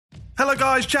Hello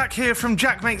guys, Jack here from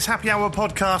Jack Makes Happy Hour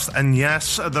podcast, and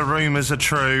yes, the rumours are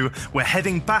true. We're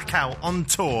heading back out on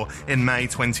tour in May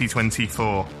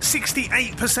 2024.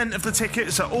 68% of the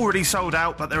tickets are already sold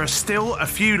out, but there are still a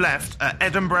few left at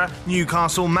Edinburgh,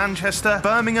 Newcastle, Manchester,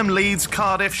 Birmingham, Leeds,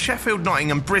 Cardiff, Sheffield,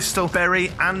 Nottingham, Bristol,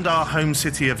 Bury and our home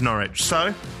city of Norwich.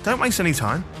 So, don't waste any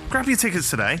time, grab your tickets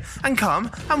today and come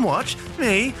and watch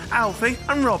me, Alfie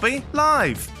and Robbie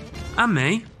live. And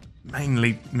me.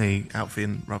 Mainly me, Alfie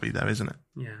and Robbie though, isn't it?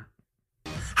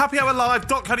 Yeah.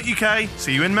 happyhourlive.co.uk.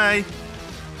 See you in May.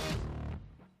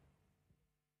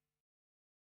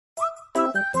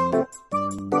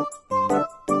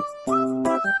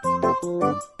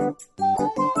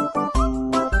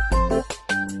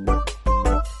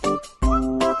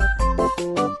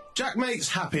 Jack Mate's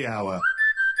Happy Hour.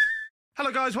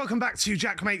 Hello guys, welcome back to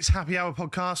Jack Mate's Happy Hour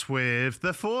podcast with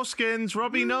the Foreskins,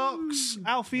 Robbie Knox,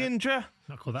 Alfie Indra,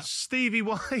 Not called that. Stevie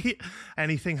White.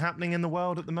 Anything happening in the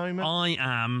world at the moment? I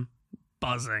am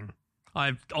buzzing.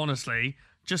 I've honestly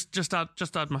just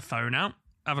had my phone out,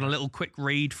 having a little quick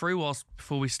read through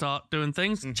before we start doing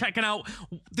things, checking out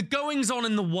the goings on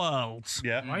in the world.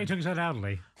 Yeah. Why are you talking so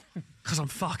loudly? Because I'm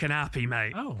fucking happy,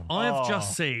 mate. Oh. I have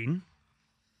just seen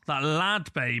that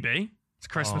Lad Baby. It's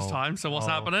Christmas time, so what's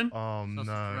happening? Oh That's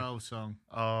no. a Pharrell song.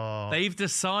 Oh. They've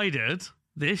decided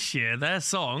this year their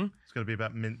song It's going to be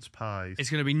about mince pies. is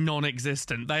going to be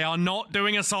non-existent. They are not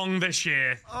doing a song this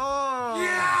year. Oh.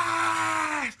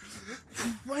 Yeah!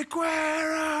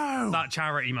 Aguero! That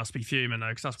charity must be fuming though,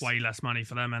 because that's way less money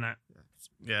for them, innit?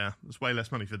 Yeah, it's way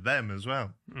less money for them as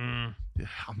well. Yeah,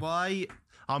 Why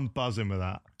I'm buzzing with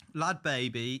that. Lad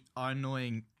Baby are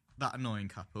annoying, that annoying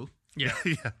couple? Yeah.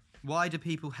 Yeah. Why do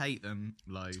people hate them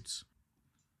loads?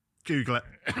 Google it.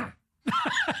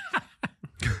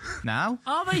 Now?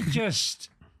 Are they just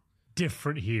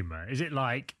different humour? Is it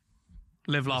like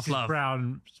Live, laugh, this is love.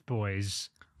 Brown boys?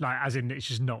 Like, as in, it's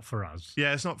just not for us.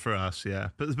 Yeah, it's not for us, yeah.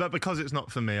 But because it's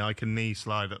not for me, I can knee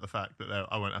slide at the fact that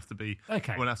I won't have to be...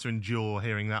 Okay. I won't have to endure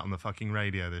hearing that on the fucking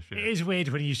radio this year. It is weird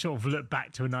when you sort of look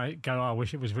back to a night, go, oh, I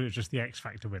wish it was really just the X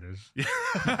Factor winners.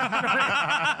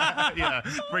 Yeah,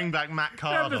 bring back Matt I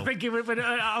Cardle. remember thinking,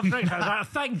 I was like,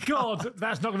 thank God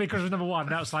that's not going to be Christmas number one.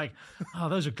 Now it's like, oh,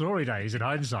 those are glory days in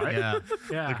hindsight. Yeah.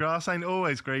 Yeah. The grass ain't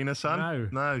always greener, son.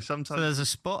 No, So sometimes... there's a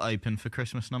spot open for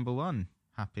Christmas number one.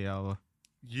 Happy hour.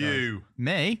 You.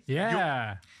 Me?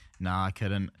 Yeah. Nah, I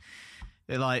couldn't.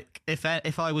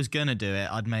 If I was gonna do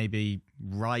it, I'd maybe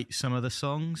write some of the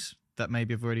songs that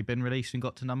maybe have already been released and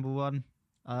got to number one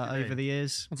over the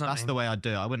years. What's that That's mean? the way I'd do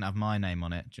it. I wouldn't have my name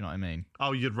on it. Do you know what I mean?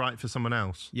 Oh, you'd write for someone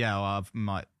else? Yeah, well, I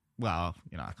can't.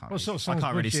 What Really, sort of I songs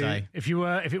can't would really you, say.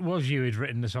 if it was you who'd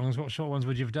written the songs, what sort of ones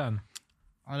would you have done?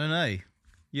 I don't know.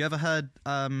 You ever heard?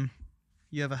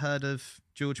 You ever heard of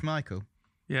George Michael?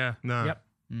 Yeah. No. Yep.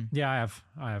 Yeah, I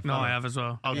have. No, I have as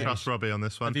well. I'll trust Robbie on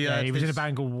this one. Have you Yeah, heard he was in a his-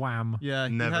 band called Wham. Yeah,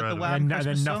 Never you heard heard the of Wham And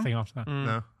Christmas then nothing song? after that.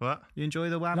 No. What? You enjoy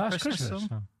the Wham Last Christmas, Christmas.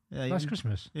 song? Yeah, Last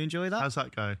Christmas. You enjoy that? How's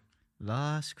that go?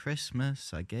 Last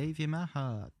Christmas, I gave you my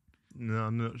heart. No,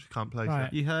 I'm not, can't place Right.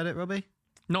 it. You heard it, Robbie?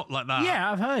 Not like that. Yeah,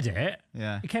 I've heard it.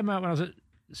 Yeah. It came out when I was at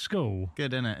school.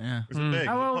 Good, innit? Yeah. Is it big?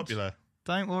 How old? Popular?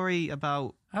 Don't worry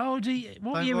about. How old are you?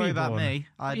 What Don't year were worry you about born? me.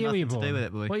 I What had year were you nothing to do born? with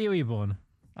it, boy. What year were you born?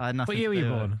 I had nothing What year were to you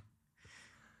do with born? it.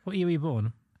 What year were you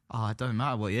born? Oh, it don't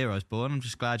matter what year I was born. I'm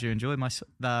just glad you enjoyed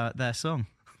their song.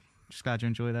 Just glad you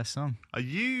enjoy their song. Are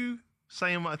you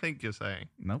saying what I think you're saying?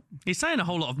 Nope. He's saying a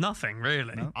whole lot of nothing,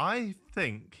 really. No. I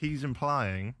think he's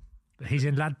implying He's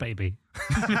in Lad Baby.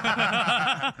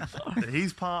 that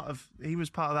he was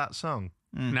part of that song.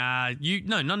 Nah,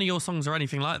 none of your songs are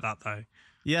anything like that, though.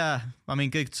 Yeah, I mean,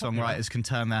 good songwriters can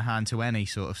turn their hand to any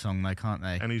sort of song, though, can't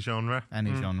they? Any genre.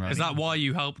 Any genre. Is that why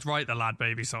you helped write the Lad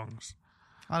Baby songs?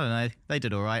 I don't know. They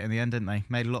did all right in the end, didn't they?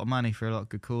 Made a lot of money for a lot of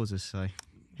good causes. So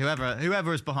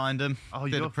whoever is behind them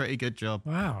did you're- a pretty good job.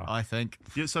 Wow. I think.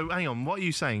 Yeah, so hang on, what are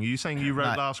you saying? Are you saying you wrote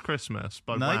Like- Last Christmas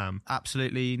by No, Wham?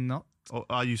 absolutely not. Or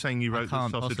are you saying you wrote the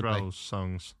can't Sausage possibly. Rolls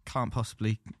songs? Can't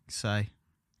possibly say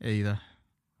either.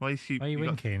 Why you keep, Are you got-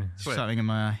 winking? Switch. Something in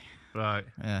my eye. Right,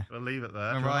 Yeah. we'll leave it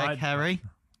there. Mariah Right. Carey.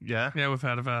 Yeah, Yeah, we've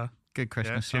heard of her. Good yeah,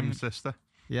 Christmas song. Jim's sister.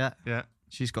 Yeah. Yeah.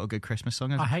 She's got a good Christmas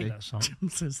song, hasn't I hate she? that song.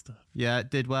 Sister. Yeah, it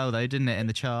did well though, didn't it, in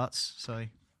the charts? So.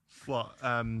 What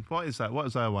is that? What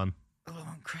is their one? All I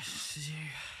want Christmas is you.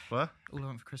 What? All I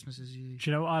want for Christmas is you. Do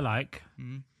you know what I like?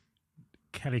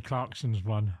 Kelly Clarkson's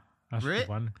one. That's the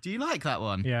one. Do you like that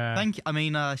one? Yeah. Thank you. I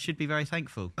mean, should be very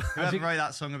thankful. Whoever wrote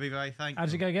that song will be very thankful. How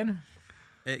does it go again?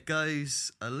 It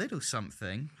goes a little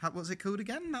something. What's it called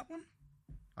again, that one?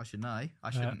 I should know. I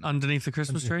shouldn't know. Underneath the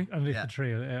Christmas tree? Underneath Yeah. the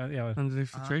tree. Yeah.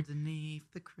 Underneath the tree?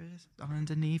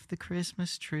 Underneath the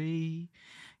Christmas tree,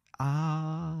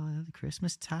 the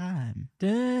Christmas time.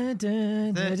 Let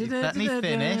Let me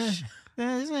finish.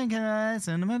 There's a caress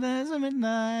and there's a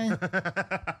midnight.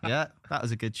 Yeah, that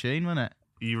was a good tune, wasn't it?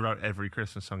 You wrote every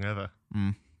Christmas song ever. I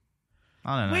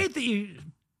don't know. Weird that you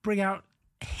bring out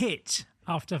hit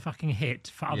after fucking hit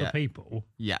for other Yeah. people.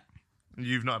 Yeah.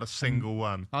 You've not had a single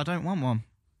one. I don't want one.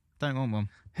 Don't want one.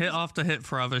 Hit after hit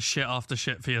for others, shit after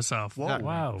shit for yourself. Whoa. That-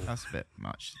 Wow. That's a bit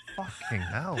much. Fucking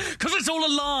hell. Because it's all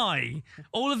a lie.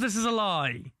 All of this is a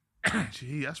lie.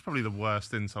 Gee, that's probably the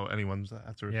worst insult anyone's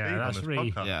had to receive Yeah, on that's this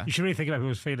really. podcast. Yeah. You should really think about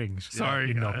people's feelings. Sorry,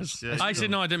 you guys. Yeah, Actually,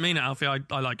 no, I didn't mean it, Alfie. I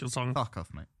like your song. Fuck off,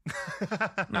 mate.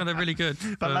 No, they're really good.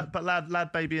 But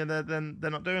lad, baby, and they're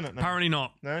not doing it now. Apparently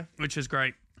not. No? Which is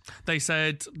great. They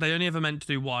said they only ever meant to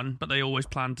do one, but they always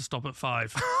planned to stop at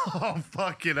 5. Oh,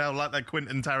 fucking hell, like they're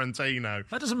Quentin Tarantino.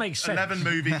 That doesn't make sense. 11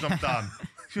 movies, I'm done.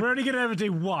 We're only going to ever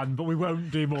do one, but we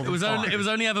won't do more than five. It was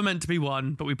only ever meant to be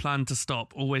one, but we planned to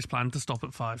stop. Always planned to stop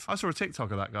at 5. I saw a TikTok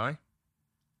of that guy.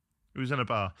 He was in a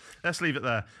bar. Let's leave it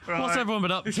there. Right. What's everyone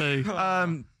been up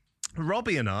to?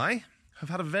 Robbie and I have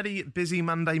had a very busy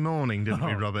Monday morning, didn't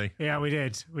we, Robbie? Yeah, we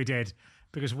did. We did.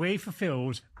 Because we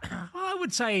fulfilled, I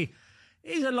would say,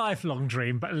 is a lifelong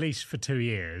dream, but at least for 2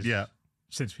 years. Yeah.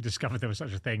 Since we discovered there was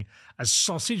such a thing as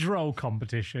sausage roll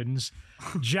competitions.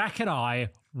 Jack and I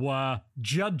were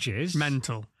judges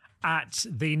Mental. at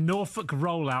the Norfolk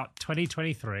Rollout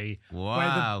 2023.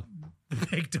 Wow. Where the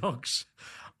big dogs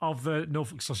of the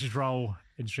Norfolk sausage roll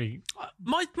industry.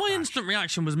 My instant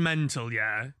reaction was mental,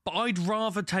 yeah. But I'd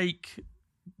rather take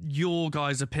your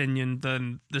guys' opinion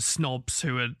than the snobs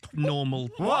who are normal.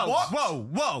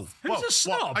 Whoa. Who's a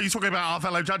snob? Are you talking about our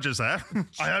fellow judges there?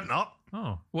 I hope not.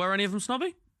 Oh. Were any of them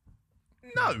snobby?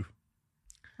 No.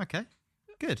 Okay.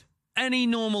 Good. Any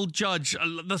normal judge,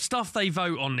 the stuff they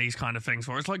vote on these kind of things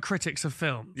for, it's like critics of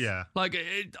films. Yeah. Like,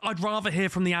 I'd rather hear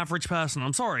from the average person.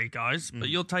 I'm sorry, guys, but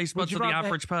your taste buds are the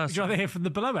average Would you person. rather hear from the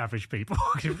below average people?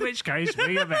 In which case,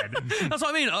 we are then. That's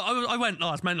what I mean. I went,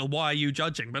 oh, it's mental. Why are you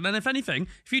judging? But then, if anything,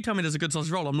 if you tell me there's a good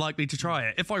sausage roll, I'm likely to try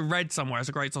it. If I read somewhere it's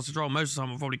a great sausage roll, most of the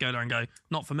time I'll probably go there and go,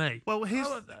 not for me. Well, here's...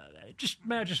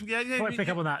 May I just Yeah, before I pick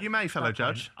up on that? you may, fellow that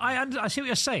point. judge. I see what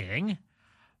you're saying,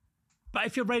 but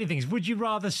if you're rating things, would you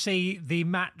rather see the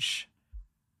match,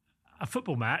 a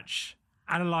football match,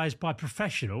 analysed by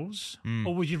professionals,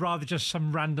 or would you rather just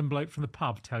some random bloke from the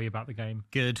pub tell you about the game?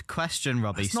 Good question,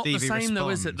 Robbie. It's not Stevie the same though,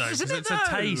 is it? Though, Isn't 'Cause it it's though?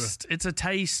 a taste. It's a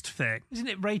taste thing. Isn't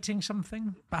it rating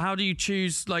something? But how do you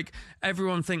choose? Like,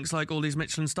 everyone thinks like all these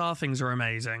Michelin star things are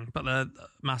amazing, but they're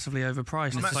massively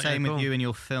overpriced. It's the like, same yeah, with cool. you and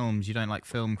your films. You don't like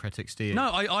film critics, do you? No,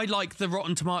 I like the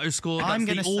Rotten Tomatoes score. That's I'm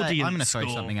the gonna audience I'm gonna throw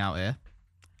score. something out here.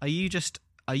 Are you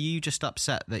just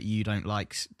upset that you don't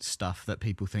like stuff that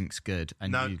people think's good?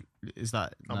 And No. is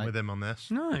that I'm no? with him on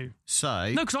this. No,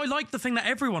 So no, because I like the thing that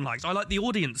everyone likes. I like the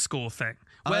audience score thing,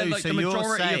 where Oh, like so the you're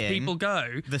majority of saying people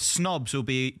go. the snobs will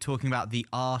be talking about the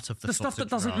art of The stuff that sausage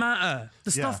doesn't roll. matter.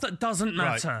 The stuff Yeah. that doesn't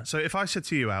matter. Right. So if I said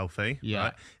to you, Alfie,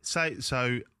 Yeah. right,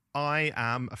 so I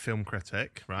am a film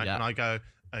critic, right, Yeah. and I go,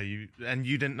 you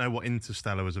didn't know what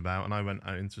Interstellar was about, and I went,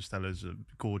 Interstellar's a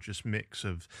gorgeous mix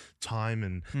of time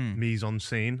and mise en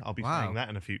scene. I'll be Wow. saying that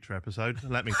in a future episode.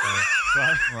 Let me say it.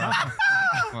 Right?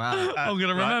 Wow. I'm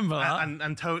gonna Right? remember that.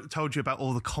 And told you about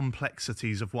all the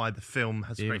complexities of why the film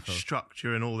has great Beautiful.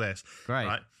 structure and all this. Great.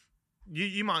 Right?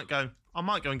 You might go, I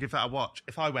might go and give that a watch.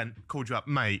 If I called you up,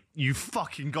 mate, you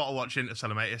fucking got to watch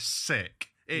Interstellar, mate. It's sick.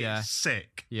 It's Yeah.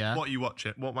 sick. Yeah. What are you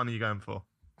watching? What one are you going for?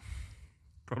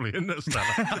 Probably Interstellar.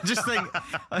 I just think.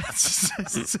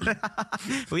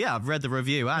 Well, yeah, I've read the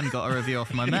review and got a review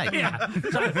off my mate. Yeah.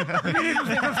 So,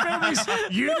 the film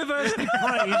is universally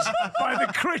praised by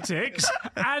the critics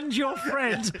and your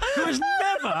friend who has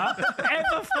never,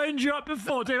 ever phoned you up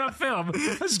before doing a film,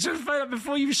 has just phoned up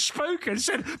before you've spoken and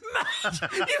said, Matt,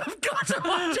 you've got to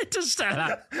watch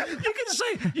Interstellar. You can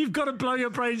say you've got to blow your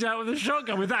brains out with a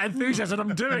shotgun with that enthusiasm.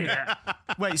 I'm doing it.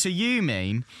 Wait, so you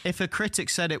mean if a critic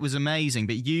said it was amazing,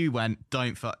 but you went,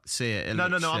 don't see it? No.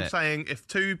 looks I'm shit. saying if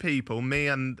two people, me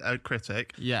and a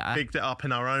critic, Yeah. picked it up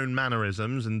in our own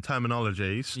mannerisms and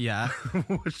terminologies, Yeah.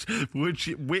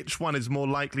 which one is more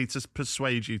likely to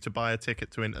persuade you to buy a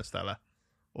ticket to Interstellar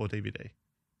or DVD?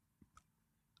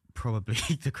 Probably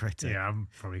the critic. Yeah, I'm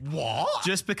probably. What?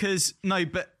 Just because, no,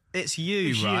 but it's you,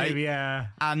 It's right? you, yeah.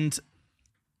 And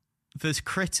this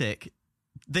critic,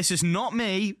 this is not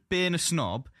me being a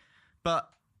snob, but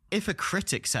if a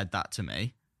critic said that to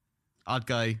me, I'd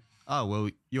go, oh, well,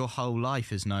 your whole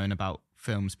life is known about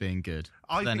films being good,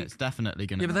 I then think- it's definitely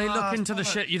going to. Yeah, but they look into the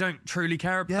shit you don't truly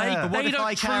care about. Yeah. But what They if don't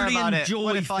I care truly about enjoy it?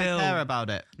 What if I film. care about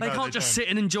it? They No, can't they just don't. sit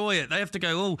and enjoy it. They have to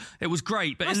go, oh, it was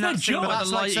great. But That's in their that scene job. where That's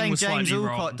the like lighting saying was James slightly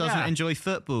Alcott wrong. doesn't Yeah. enjoy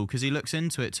football because he looks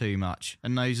into it too much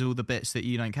and knows all the bits that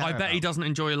you don't care I about. bet he doesn't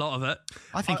enjoy a lot of it.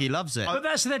 I think he loves it. But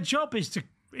that's their job is to.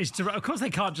 Of course, they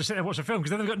can't just sit there and watch a film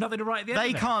because then they've got nothing to write at the end They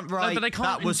of it. can't write. but they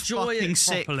can't that was enjoy fucking it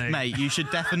sick, properly. mate. You should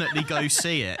definitely go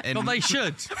see it. Well, they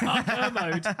should.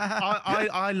 Mode.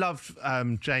 I love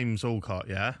James Alcott,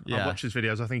 yeah? I Yeah. watch his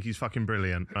videos. I think he's fucking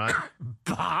brilliant, right?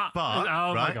 But But,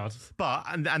 oh right? my god, But,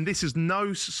 and this is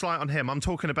no slight on him, I'm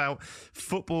talking about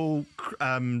football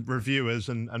reviewers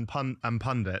and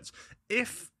pundits.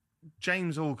 If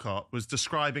James Alcott was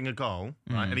describing a goal,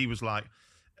 right, and he was like,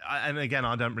 and again,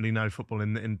 I don't really know football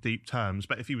in deep terms,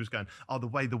 but if he was going, oh, the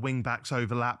way the wing backs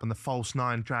overlap and the false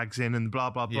nine drags in and blah,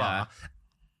 blah, blah, Yeah.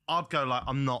 I'd go like,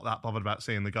 I'm not that bothered about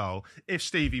seeing the goal. If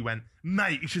Stevie went,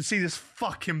 mate, you should see this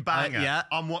fucking banger, yeah.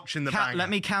 I'm watching the banger. Let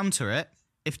me counter it.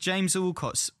 If James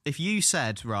Alcott's, if you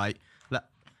said, right,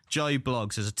 Joe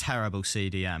Bloggs is a terrible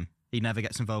CDM, he never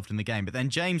gets involved in the game, but then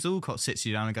James Alcott sits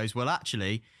you down and goes, well,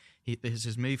 actually, this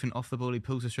is movement off the ball, he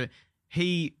pulls us through.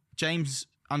 James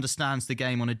understands the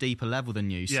game on a deeper level than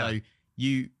you,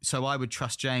 so I would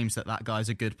trust James that guy's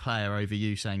a good player over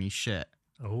you saying he's shit.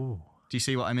 oh, Do you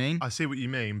see what I mean? I see what you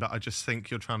mean, but I just think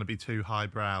you're trying to be too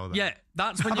highbrow there. Yeah,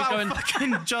 that's when you're going.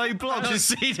 fucking Joe Bloggs is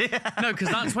CDM. No, because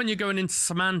that's when you're going into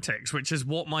semantics, which is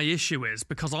what my issue is.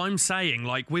 Because I'm saying,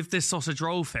 like, with this sausage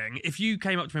roll thing, if you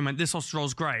came up to me and went, this sausage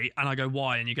roll's great, and I go,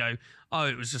 why? And you go, oh,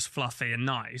 it was just fluffy and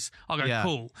nice. I'll go, Yeah.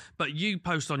 cool. But you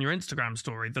post on your Instagram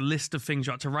story the list of things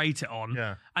you had to rate it on.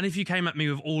 Yeah. And if you came at me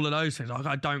with all of those things,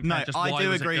 I don't No, care. Just I why do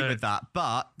was it agree good? with that.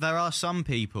 But there are some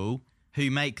people who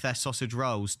make their sausage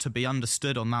rolls to be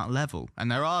understood on that level.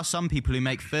 And there are some people who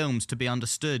make films to be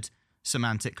understood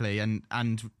semantically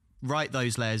and write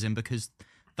those layers in because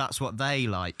that's what they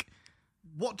like.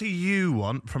 What do you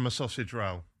want from a sausage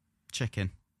roll?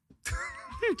 Chicken.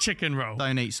 Chicken roll.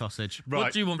 Don't eat sausage.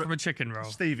 What do you want from a chicken roll?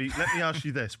 Stevie, let me ask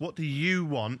you this. What do you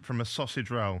want from a sausage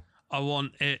roll? I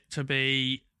want it to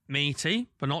be meaty,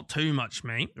 but not too much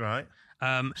meat. Right?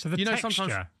 so the you know, texture.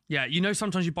 sometimes, yeah, you know,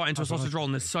 sometimes you bite into a sausage roll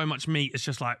and there's so much meat, it's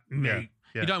just like meat. Yeah,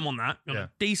 yeah. You don't want that. You want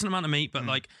a decent amount of meat, but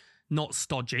like not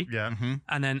stodgy. Yeah.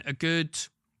 And then a good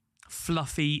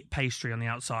fluffy pastry on the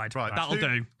outside. Right. That'll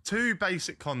do. Two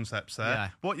basic concepts there. Yeah.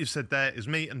 What you've said there is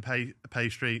meat and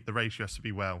pastry. The ratio has to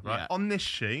be well, right? Yeah. On this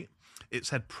sheet, it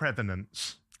said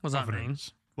prevenance. What does that mean?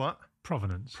 What?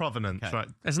 Provenance. Provenance, Okay. right?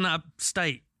 Isn't that a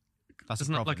state? That's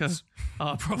Isn't a that like a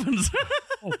province. province?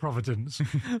 Or Providence.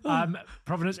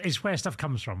 Provenance is where stuff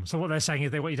comes from. So what they're saying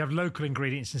is they want you to have local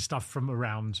ingredients and stuff from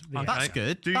around the That's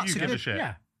good. Do That's you give good. a shit?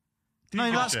 Yeah. No,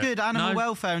 give a that's shit? good. Animal No.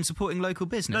 welfare and supporting local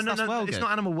business. No, That's well it's good.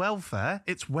 not animal welfare.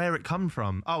 It's where it come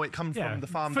from. Oh, it come Yeah, from the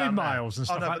farm food down there. miles and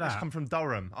stuff oh, no, like but This that. come from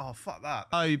Durham. Oh, fuck that.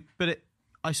 Oh, but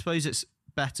I suppose it's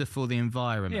better for the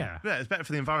environment. Yeah. Yeah, it's better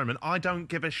for the environment. I don't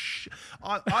give a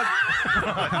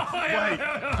wait.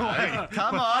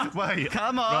 Come on. Wait.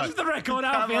 Come on. Right. Just the record,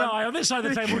 Alfie and I on this side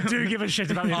of the table do give a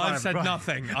shit about the environment. I've said Right.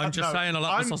 nothing. I'm just No, saying I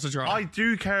love the sausage roll. I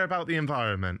do care about the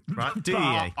environment, right? Do you?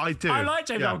 I do. I like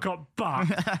James Yeah. Alcott, but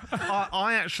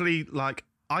I actually like.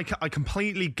 I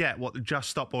completely get what the Just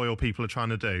Stop Oil people are trying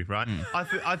to do, right?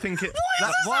 I think it.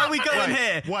 Why are we going Wait,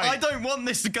 here? wait. I don't want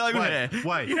this to go here.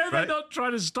 Wait, you know they're right? not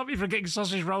trying to stop you from getting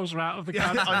sausage rolls out of the Yeah,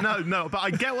 country. I know, no, but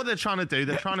I get what they're trying to do.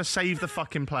 They're trying to save the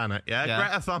fucking planet, yeah? Yeah.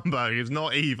 Greta Thunberg is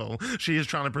not evil. She is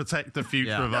trying to protect the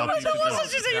future Yeah. of our No, future.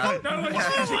 She's evil.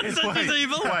 No, She's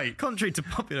evil. Wait, Contrary to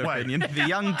popular Wait. opinion, the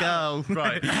young girl.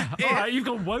 right. All right, you've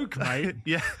gone woke, mate.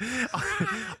 Yeah.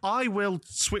 I will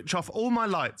switch off all my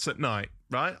lights at night,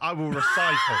 right? I will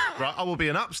recycle, right? I will be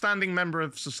an upstanding member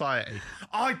of society.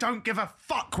 I don't give a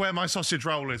fuck where my sausage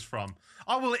roll is from.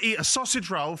 I will eat a sausage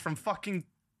roll from fucking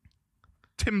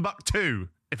Timbuktu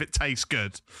if it tastes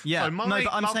good. Yeah, So my no,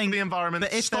 but I'm love for saying, the environment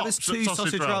but if there was stops at two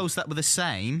sausage roll. rolls that were the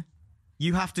same,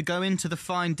 you have to go into the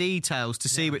fine details to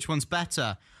see which one's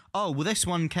better. Oh, well, this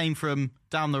one came from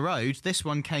down the road. This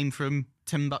one came from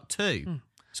Timbuktu.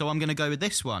 So I'm going to go with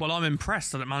this one. Well, I'm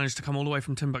impressed that it managed to come all the way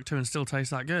from Timbuktu and still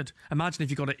taste that good. Imagine if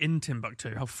you got it in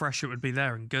Timbuktu, how fresh it would be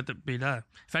there and good it would be there.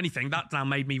 If anything, that now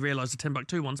made me realise the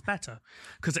Timbuktu one's better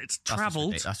because it's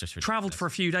travelled that's just ridiculous. travelled for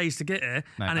a few days to get here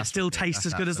No, and it that's still ridiculous. tastes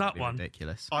as That's good as that absolutely one.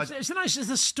 Ridiculous. It's nice as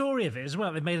the story of it as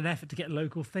well. They made an effort to get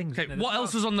local things. Okay, what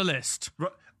else was on the list?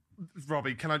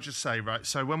 Robbie, can I just say, right,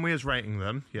 so when we was rating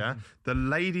them, the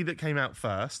lady that came out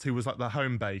first, who was like the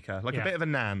home baker, like a bit of a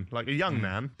nan, like a young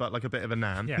nan, but like a bit of a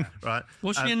nan, right?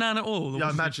 Was she a nan at all? Yeah, I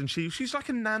imagine she's like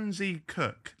a Nancy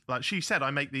cook. Like she said,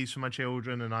 I make these for my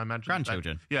children, and I imagine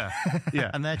Grandchildren. Yeah.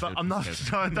 And their but I'm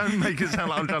children's not. Don't make it sound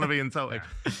like I'm trying to be insulting.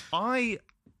 I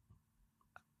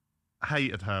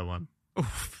hated her one.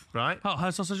 Right? Oh,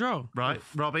 her sausage roll. Right,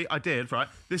 Robbie, I did, right?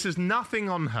 This is nothing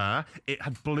on her. It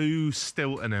had blue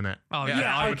Stilton in it. Oh,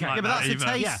 yeah, I would okay. like Yeah, but that's that a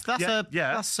either. taste.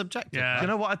 That's subjective. Yeah. Do you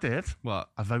know what I did? What?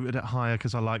 I voted it higher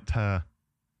because I liked her.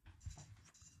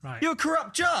 Right. You're a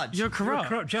corrupt judge. You're corrupt. You're a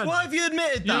corrupt judge. Why have you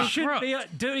admitted You that? shouldn't be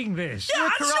doing this. You're a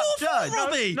That's corrupt your fault, judge.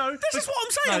 Robbie. No, this is what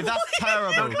I'm saying. No, that's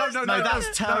terrible. No,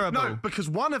 that's terrible. No, because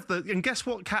one of the... And guess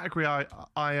what category I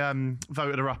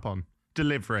voted her up on?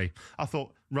 Delivery. I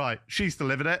thought, right, she's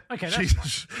delivered it. Okay, She's,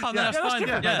 Oh, that's fine.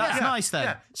 different. Yeah, That's nice then.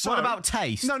 yeah. So- What about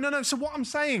taste? No. So what I'm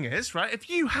saying is, right, if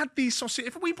you had these sausage...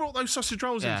 If we brought those sausage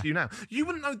rolls Yeah. into you now, you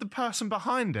wouldn't know the person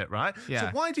behind it, right? Yeah.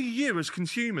 So why do you, as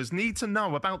consumers, need to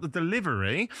know about the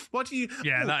delivery? Why do you...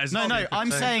 Yeah, that is No, not a good I'm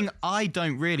thing. saying I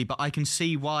don't really, but I can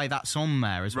see why that's on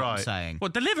there, is what I'm Right. saying.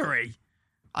 What, delivery?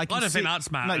 I don't think that's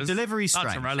No, matters. delivery's That's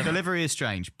strange. irrelevant. Delivery is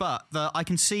strange, but I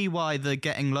can see why the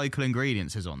getting local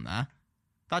ingredients is on there.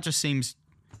 That just seems...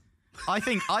 I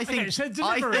think Okay, so I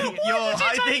delivery. think you're...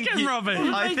 I think taking, Robbie?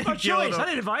 I Make my think you're... choice. I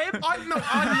didn't invite him.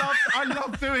 I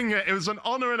love doing it. It was an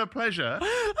honour and a pleasure.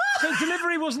 So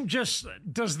delivery wasn't just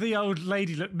does the old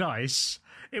lady look nice.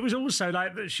 It was also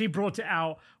like that she brought it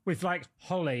out with like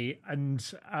holly and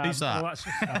Who's that? all that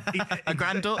sort of stuff. A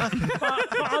granddaughter?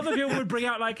 but other people would bring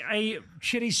out like a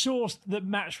chili sauce that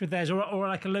matched with theirs, or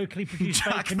like a locally produced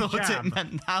Jack bacon thought jam. it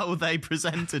meant how they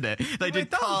presented it. They did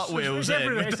it does. cartwheels It's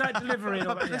everywhere. in. It's like delivery. And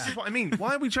all But that, this yeah. is what I mean.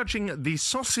 Why are we judging the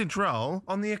sausage roll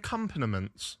on the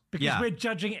accompaniments? Because Yeah. we're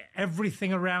judging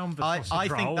everything around the sausage I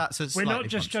think roll. that's a We're not slightly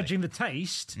just punchy. judging the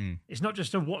taste. It's not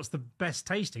just a what's the best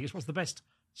tasting. It's what's the best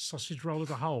sausage roll as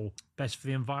a whole. Best for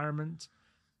the environment.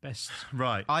 Best.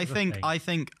 Right. I think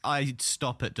thing. I'd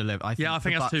stop at delivery. I think I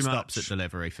think the that's buck too stops much. at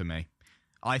delivery for me.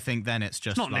 I think then it's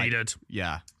just not like, needed.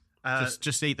 Yeah.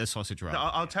 Just eat the sausage roll.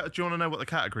 I'll tell. Do you want to know what the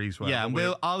categories were? Yeah,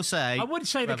 What I'll say. I would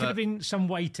say there could whether- have been some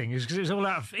weighting because it was all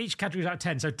out of each category was out of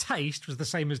 10. So taste was the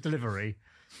same as delivery.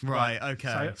 Right.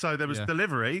 Okay. So there was Yeah.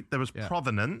 delivery, there was Yeah.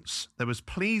 provenance, there was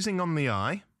pleasing on the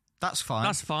eye, That's fine.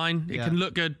 That's fine. It Yeah. can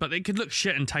look good, but it could look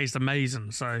shit and taste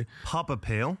amazing. So pub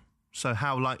appeal. So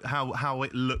how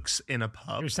it looks in a It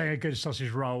pub. was saying a good sausage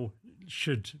roll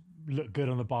should look good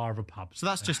on the bar of a pub. so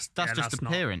that's just yeah, just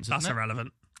not- appearance. That's isn't it?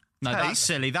 irrelevant. No, that's Taste.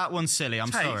 silly. That one's silly.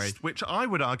 I'm Taste, sorry. which I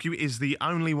would argue is the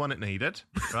only one it needed.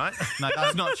 Right. No,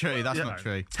 that's not true. That's not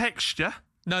true. Texture,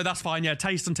 No, that's fine. Yeah,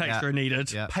 taste and texture Yeah. are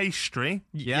needed. Yeah. pastry.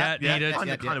 Yeah, needed. Kind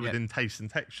yeah, of yeah. within taste and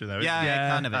texture though. Yeah, isn't it? Yeah.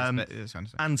 kind of is. Um, but it's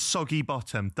understandable. And soggy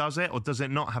bottom. Does it or does it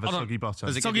not have a Hold on. soggy bottom?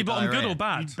 Does it give Soggy you bottom, good diarrhea? or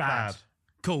bad? Bad.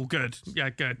 Cool, good. Yeah,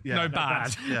 good. Yeah. no Not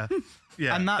bad. Yeah.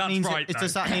 Yeah. And that That's means right,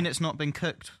 does though. that mean it's not been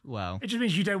cooked well? It just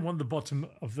means you don't want the bottom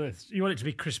of the. You want it to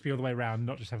be crispy all the way around,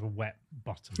 not just have a wet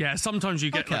bottom. Yeah, sometimes you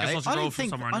get like a Okay, sausage I roll don't from think-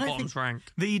 somewhere I and the don't bottom's think- rank.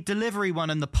 The delivery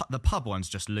one and the pub one's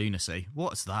just lunacy.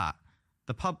 What's that?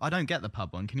 The pub. I don't get the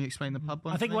pub one. Can you explain the pub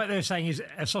one? I think to me? what they're saying is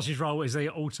a sausage roll is the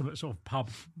ultimate sort of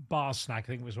pub bar snack. I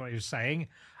think was what he was saying,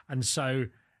 and so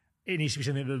it needs to be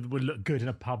something that would look good in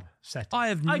a pub setting. I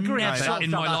have agree. never No,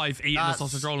 in that- my life eaten a That's-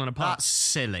 sausage roll in a pub. That's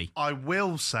silly. I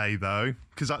will say though,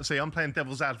 because I'm playing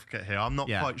devil's advocate here. I'm not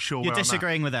Yeah. quite sure. You're where I'm at.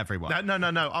 disagreeing with everyone.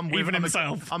 No. I'm Even I'm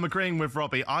himself. I'm agreeing with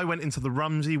Robbie. I went into the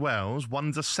Rumsey Wells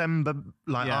one December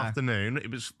Yeah. afternoon.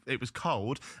 It was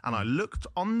cold, and I looked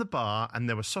on the bar, and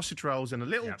there were sausage rolls in a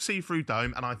little see-through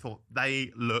dome, and I thought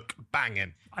they look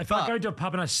banging. If I go to a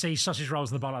pub and I see sausage rolls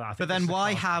in the bar like that, I think But then this is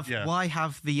why a class-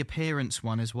 have the appearance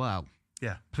one as well?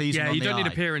 Yeah. Pleasing yeah, on you the don't need eye.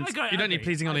 appearance. I You don't need agree.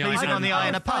 pleasing on the eye. Pleasing on the eye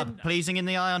in a pub. fine. Pleasing in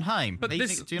the eye on home. But Pleasing-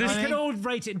 this- do you know this what I We can mean? all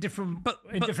rate it in different But-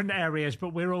 different areas,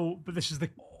 but this is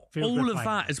the field All we're of playing.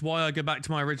 that is why I go back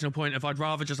to my original point of I'd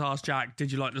rather just ask Jack,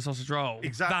 did you like the sausage roll?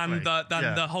 Exactly. Than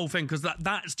Yeah. the whole thing, because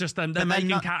that's just them. They're But then making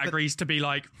not- categories to be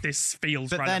like, this feels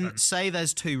But relevant. then, say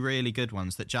there's two really good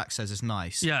ones that Jack says is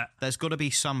nice. Yeah. There's got to be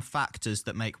some factors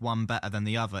that make one better than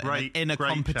the other in a Great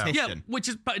shout. competition.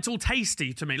 Yeah, but it's all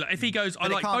tasty to me. Like if he goes, I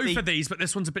But it like can't both be- of these, but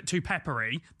this one's a bit too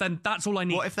peppery, then that's all I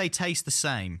need. What if they taste the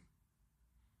same?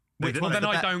 Which Well, one's then the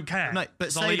I bet- don't care. No, but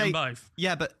 'cause I'll say eat them they both.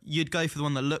 Yeah, but you'd go for the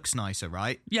one that looks nicer,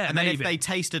 right? Yeah, and then maybe. if they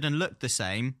tasted and looked the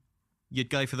same,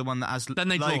 you'd go for the one that has Then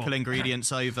they local draw.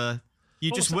 ingredients over.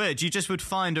 You just would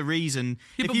find a reason.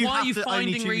 Yeah, If but why have are you to only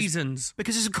finding choose- reasons?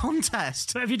 Because it's a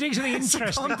contest. But if you're doing something It's a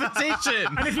interesting, competition.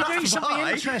 and if you're doing That's something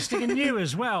why. interesting and new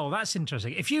as well, that's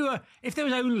interesting. If there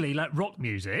was only like rock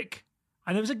music,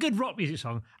 and there was a good rock music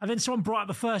song, and then someone brought out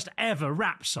the first ever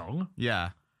rap song. Yeah.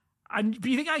 But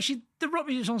you think actually the rock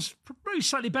music song's probably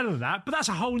slightly better than that, but that's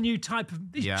a whole new type of.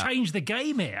 It's changed the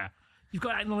game here. You've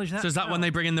got to acknowledge that. So is that when they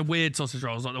bring in the weird sausage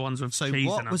rolls, like the ones with cheese in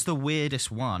what them? was the weirdest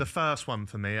one? The first one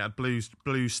for me, blue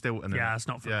Stilton. Yeah, it's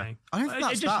not for me. I don't think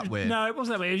that's that weird. No, it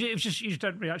wasn't that weird. It was just you just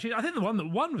don't really actually. I think the one that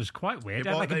won was quite weird.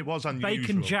 It was unusual.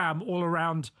 Bacon jam all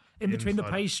around in between the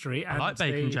Inside. pastry. And I like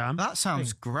bacon jam. That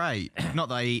sounds great. Not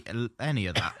that I eat any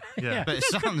of that. Yeah. But it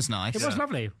sounds nice. It was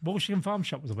lovely. Walshingham Farm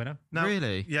Shop was the winner. Now,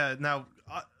 Really? Yeah. Now,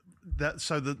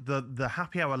 the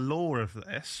happy hour lore of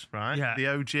this, right? Yeah. The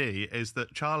OG is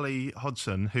that Charlie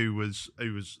Hodson, who was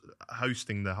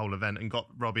hosting the whole event and got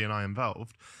Robbie and I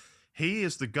involved, he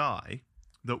is the guy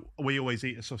that we always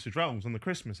eat as sausage rolls on the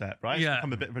Christmas app, right? Yeah. It's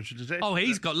become a bit of a tradition. Oh,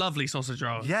 he's got lovely sausage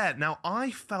rolls. Yeah, now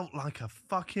I felt like a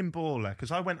fucking baller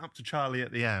because I went up to Charlie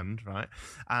at the end, right,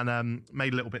 and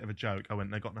made a little bit of a joke. I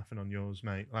went, "They got nothing on yours,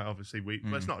 mate." Like, obviously, well,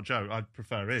 it's not a joke. I'd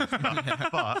prefer it,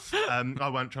 but I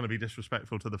weren't trying to be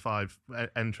disrespectful to the 5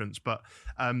 entrants. But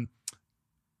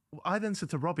I then said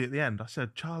to Robbie at the end, I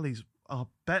said, "Charlie's are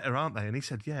better, aren't they?" And he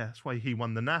said, "Yeah, that's why he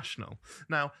won the national."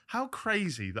 Now, how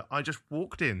crazy that I just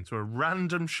walked into a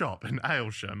random shop in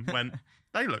Aylsham, went,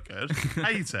 "They look good,"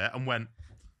 ate it, and went,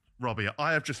 "Robbie,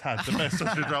 I have just had the best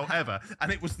sausage roll ever,"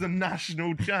 and it was the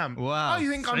national jam. Wow. I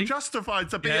think I'm See? justified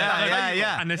to be at Yeah, that yeah, table.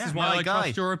 yeah. And this is My why I guy.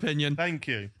 trust your opinion. Thank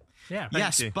you. Yeah.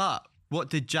 Yes, you. but what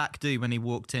did Jack do when he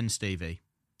walked in, Stevie?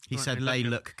 He said they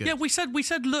look good. Yeah, we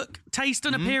said look, taste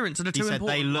and appearance are the He two said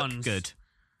important they look ones. good.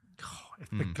 If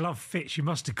the glove fits, you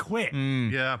must have quit.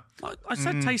 Yeah. I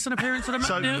said taste and appearance are the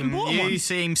So, important You ones.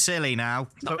 seem silly now.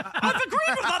 I've agreed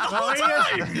with that the whole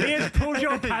time. He has pulled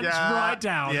your pants Yeah. right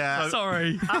down. Yeah.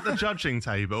 Sorry. At the judging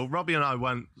table, Robbie and I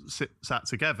weren't sat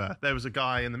together. There was a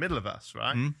guy in the middle of us,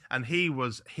 right? And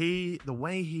the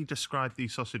way he described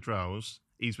these sausage rolls,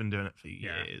 he's been doing it for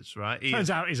years, right? Turns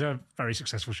out he's a very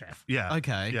successful chef. Yeah.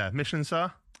 Okay. Yeah. Michelin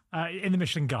star? In the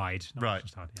Michelin Guide. Not Right.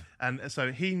 Michelin Star, yeah. And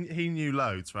so he knew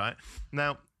loads, right?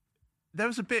 Now, there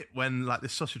was a bit when like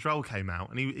this sausage roll came out,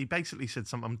 and he basically said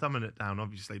something. I'm dumbing it down,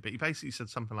 obviously, but he basically said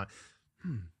something like,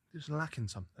 "Just lacking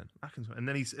something." And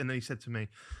then he said to me,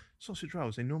 "Sausage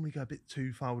rolls, they normally go a bit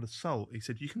too far with the salt." He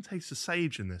said, "You can taste the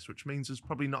sage in this, which means there's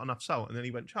probably not enough salt." And then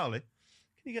he went, "Charlie,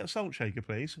 can you get a salt shaker,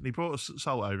 please?" And he brought us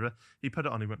salt over. He put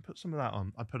it on. He went, "Put some of that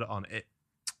on." I put it on. It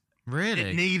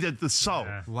Really? needed the salt.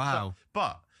 Yeah. Wow.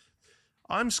 But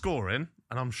I'm scoring,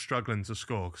 and I'm struggling to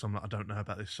score because I'm like, I don't know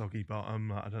about this soggy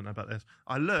bottom. I don't know about this.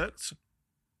 I looked.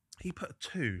 He put a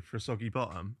 2 for a soggy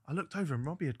bottom. I looked over, and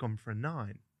Robbie had gone for a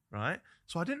 9. Right,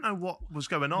 so I didn't know what was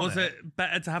going on. Was it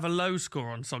better to have a low score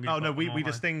on soggy? Oh no, bottom we or high?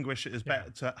 distinguish it as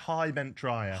better. To high meant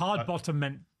drier. Hard bottom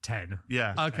meant 10.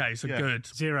 Yeah. Okay, so Yeah. good.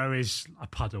 0 is a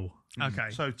puddle. Okay.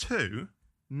 So 2,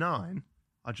 9.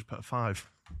 I just put a 5.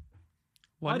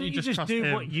 Why don't you just trust do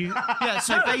him? what you? Yeah,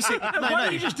 so basically, Why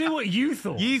don't you just do what you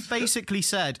thought? You've basically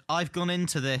said, I've gone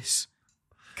into this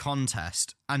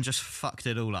contest and just fucked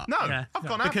it all up. No, Yeah. I've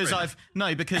gone because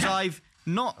average. because I've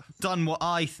not done what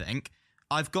I think.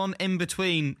 I've gone in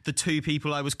between the 2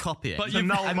 people I was copying. But To you've-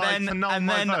 null and my- then, to null and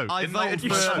my then vote. I It voted nulled You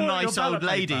for my spoiled vote. your nice old ballot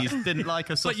paper. ladies who didn't like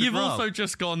a But sausage you've roll. also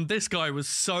just gone, this guy was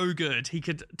so good. He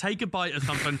could take a bite of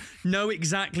something, know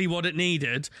exactly what it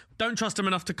needed. Don't trust him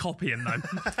enough to copy him,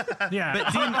 though.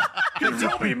 Yeah. But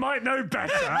Robbie might know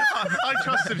better. I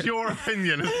trusted your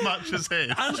opinion as much as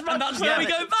his. And that's where we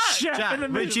go back. Chef Jack, in the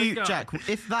would Michelin you, Guide. Jack,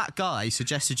 if that guy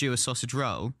suggested you a sausage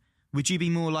roll, would you be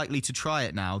more likely to try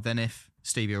it now than if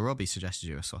Stevie or Robbie suggested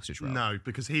you a sausage roll? No,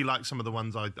 because he liked some of the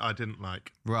ones I didn't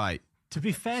like. Right. To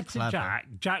be fair to Clever.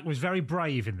 Jack was very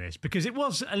brave in this because it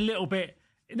was a little bit.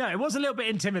 No, it was a little bit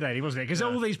intimidating, wasn't it? Because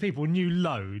all these people knew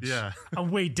loads, Yeah.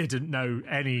 and we didn't know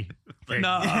anything,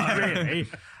 No. really.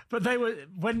 But they were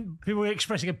when people were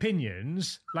expressing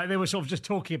opinions, like they were sort of just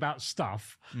talking about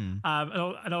stuff and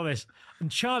all this. And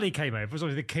Charlie came over, was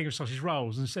obviously the king of sausage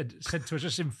rolls, and said to us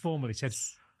just informally, said,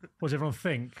 "What does everyone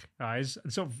think, guys?"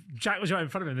 And sort of Jack was right in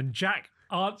front of him, and then Jack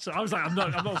answered. I was like, "I'm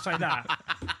not saying that."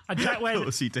 And Jack went, Of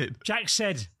course he did. Jack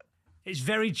said, "It's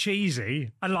very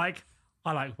cheesy," and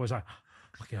was like,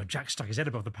 you know, Jack stuck his head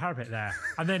above the parapet there,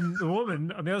 and then the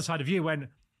woman on the other side of you went,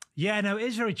 "Yeah, no, it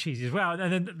is very cheesy as well."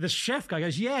 And then the chef guy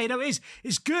goes, "Yeah, you know,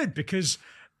 it's good because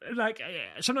like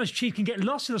sometimes cheese can get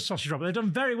lost in the sausage roll, but they've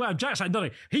done very well. Jack's like, no,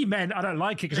 he meant I don't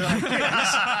like it because I like this.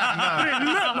 But it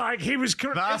looked like he was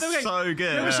correct. That's so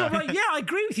good. It was sort of like, yeah, I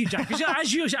agree with you, Jack. Because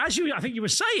as you, I think you were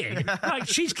saying, like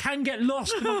cheese can get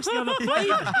lost amongst the other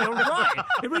flavours. You're right.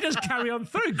 It really does carry on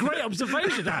through. Great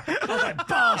observation. That I was like,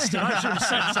 bastard. I should have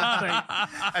said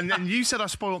something. And then you said I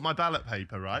spoiled my ballot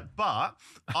paper, right? But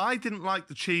I didn't like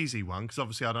the cheesy one because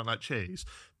obviously I don't like cheese.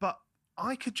 But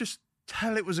I could just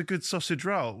tell it was a good sausage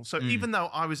roll. So even though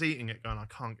I was eating it going, I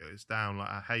can't get this down, like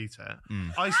I hate it,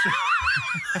 I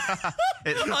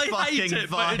hate it,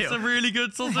 but it's a really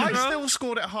good sausage roll. I still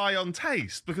scored it high on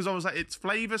taste because I was like, it's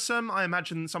flavoursome. I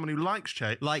imagine someone who likes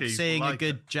cheese like will seeing like a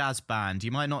good it. jazz band.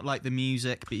 You might not like the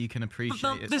music, but you can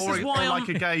appreciate it. this Or, is why or like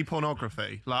I'm- a gay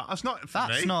pornography. Like that's not for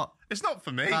me. It's not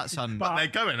for me. That's but they're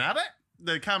going at it.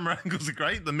 The camera angles are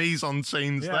great. The mise en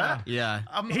scene's there. Yeah.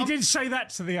 He did say that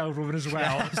to the old woman as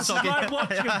well. It's like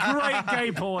watching a great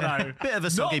gay porno. Bit of a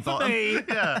soggy Not for bottom. me,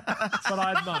 Yeah. but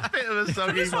I'm not. Bit of a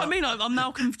soggy That's what I bottom. mean. I'm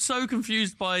now so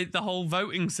confused by the whole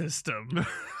voting system.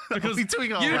 Because We're you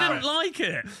doing all didn't right. like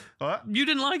it. What? You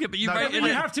didn't like it, but you No, rated You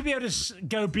it. have to be able to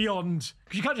go beyond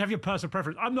because you can't just have your personal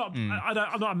preference. I'm not.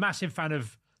 I'm not a massive fan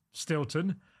of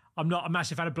Stilton. I'm not a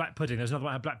massive fan of black pudding. There's another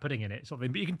one that had black pudding in it, sort of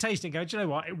thing. But you can taste it and go, do you know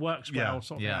what? It works well. Yeah.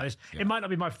 Sort of Yeah. thing like this. It might not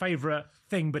be my favourite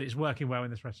thing, but it's working well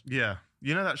in this recipe. Yeah.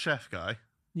 You know that chef guy?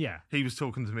 Yeah. He was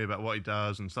talking to me about what he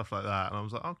does and stuff like that. And I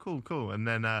was like, oh, cool. And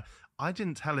then I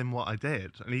didn't tell him what I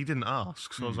did. And he didn't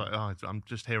ask. So I was like, oh, I'm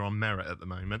just here on merit at the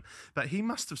moment. But he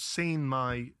must have seen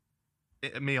me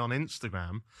on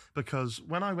Instagram because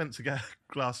when I went to get a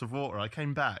glass of water, I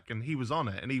came back and he was on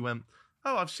it. And he went,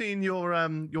 oh, I've seen your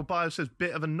bio says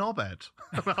bit of a knobhead.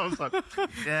 And I was like,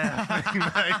 yeah.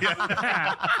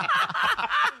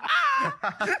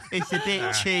 It's a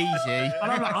bit cheesy. And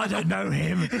I'm like, I don't know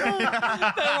him.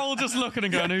 They're all just looking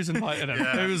and going, who's invited him?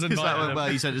 Who's It's invited like, him?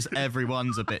 well, you said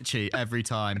everyone's a bit cheap every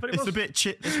time. But it It's was- a bit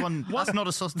cheap. This one, that's not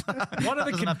a sausage. One of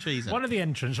the doesn't have cheese in it. one of the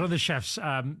entrants, one of the chefs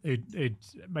who'd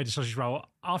made a sausage roll,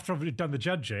 after I'd done the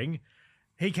judging,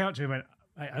 he came up to me and went,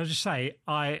 hey, I'll just say,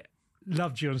 I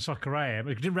loved you on Soccer AM.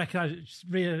 I didn't recognise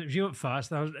you at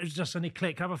first. And it was just suddenly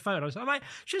clicked, have a phone. I was like, mate,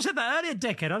 should have said that earlier,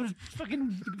 dickhead. I was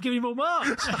fucking giving you more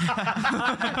marks.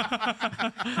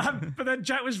 But then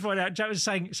Jack was pointing out, Jack was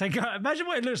saying, imagine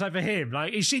what it looks like for him.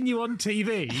 Like, he's seen you on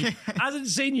TV, hasn't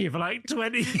seen you for like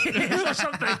 20 years or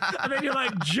something. And then you're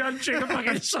like judging a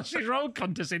fucking sausage roll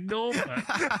contest in Norfolk.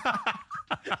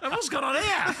 And what's going on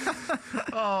here?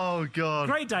 Oh, God.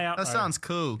 Great day out That though. sounds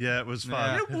cool. Yeah, it was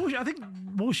fun. You know, I think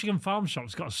Walshingham Farm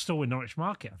Shop's got a store in Norwich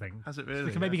Market, I think. Has it really?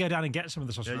 We can maybe go down and get some of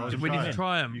the sausage rolls. We need to it.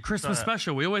 try them. Christmas try it.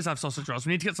 special. We always have sausage rolls.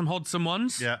 We need to get some Hodson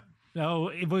ones. Yeah. No,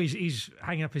 he's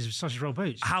hanging up his sausage roll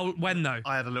boots. When though?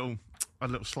 I had a little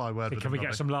sly word with Can him. we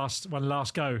get Robbie. one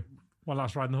last go? One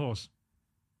last ride on the horse?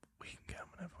 We can get 'em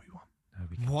whenever we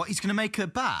want. What? He's going to make a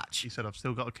batch? He said, I've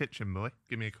still got a kitchen, boy.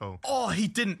 Give me a call. Oh, he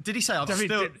didn't. Did he say, I've He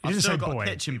still, didn't I've say still got boy. a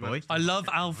kitchen, boy? I love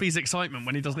Alfie's excitement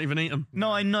when he doesn't even eat them.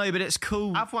 No, I know, but it's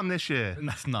cool. Have one this year.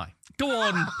 No. Go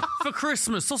on. For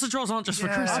Christmas. Sausage rolls aren't just for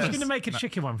Yeah. I was Christmas. going to make a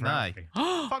chicken one for No. Alfie.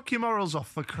 Fuck your morals off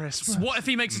for Christmas. What if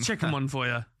he makes a chicken one for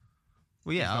you?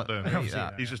 Well, yeah, not doing I'll that. eat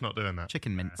that. He's just not doing that.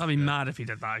 Chicken mince. I'd be mad if he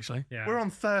did that, actually. Yeah. We're on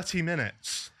 30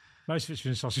 minutes. Most of it's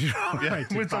been sausage roll. Yeah,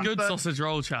 related. we're done. Good sausage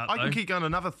roll chat, I though. can keep going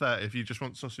another 30 if you just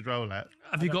want sausage roulette.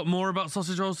 Have you got more about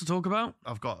sausage rolls to talk about?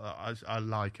 I've got. I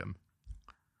like them.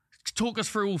 Talk us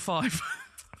through all 5.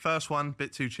 First one,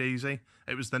 bit too cheesy.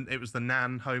 It was the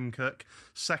Nan home cook.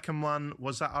 Second one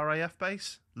was that RAF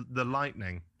base, the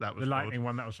Lightning. That was The called. lightning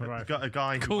one, that was all right. Got a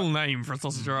guy. Who Cool name for a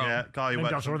sausage roll. Yeah, guy who Named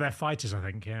works. after all their fighters, I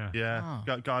think, yeah. Yeah,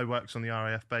 guy who works on the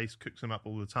RAF base, cooks them up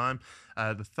all the time.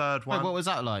 The third Wait, one. what was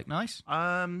that like? Nice?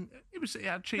 It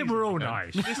had cheese. They were all in it.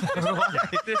 nice. This Are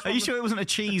one you sure it wasn't a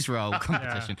cheese roll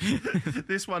competition?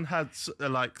 This one had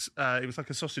it was like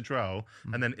a sausage roll,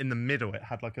 and then in the middle it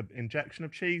had like an injection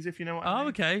of cheese, if you know what I Oh, mean.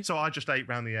 okay. So I just ate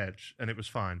round the edge, and it was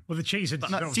fine. Well, the cheese had...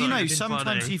 No, do you know, funny.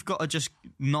 sometimes you've got to just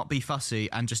not be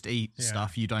fussy and just eat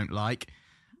stuff you don't like.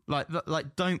 Like,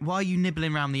 don't. Why are you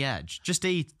nibbling around the edge? Just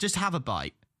eat. Just have a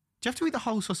bite. Do you have to eat the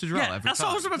whole sausage roll Yeah, every that's time?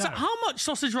 what I was about to say. No. How much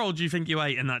sausage roll do you think you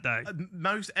ate in that day?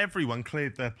 Most everyone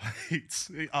cleared their plates.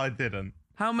 I didn't.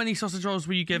 How many sausage rolls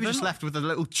were you You given? were just left with a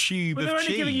little tube But of they were only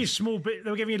cheese. giving you small bit.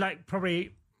 They were giving you like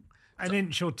probably an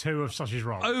inch or two of sausage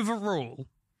roll. Overall,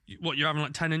 what, you're having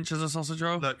like 10 inches of sausage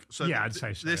roll? Look, so Yeah, I'd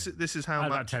say so. This is I how had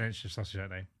about much. 10 inches of sausage that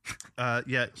day.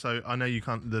 Yeah, so I know you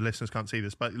can't. The listeners can't see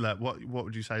this, but look, what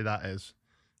would you say that is?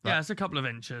 Yeah, it's a couple of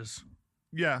inches.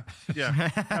 Yeah, yeah.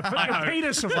 Put your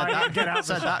penis away and get out the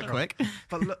Said that quick.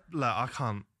 But look, I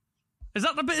can't. Is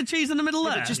that the bit of cheese in the middle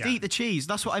there? But just eat the cheese.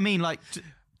 That's what I mean. Like,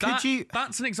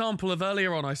 That's an example of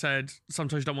earlier on I said,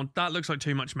 sometimes you don't want... That looks like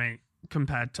too much meat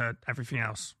compared to everything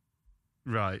else.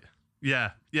 Right.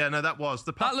 Yeah. Yeah, no, that was.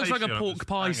 That looks like a pork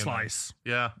pie slice.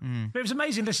 Yeah. But it was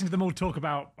amazing listening to them all talk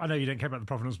about, I know you don't care about the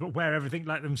provenance, but where everything,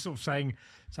 like them sort of saying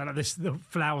like this, the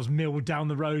flour's milled down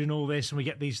the road and all this, and we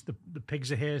get these, the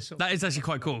pigs are here. That is actually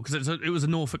quite cool, because it was a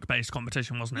Norfolk-based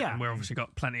competition, wasn't it? Yeah. And we've obviously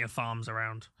got plenty of farms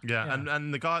around. Yeah,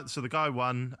 and the guy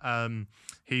won.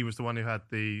 He was the one who had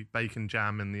the bacon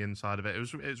jam in the inside of it. It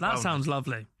was That sounds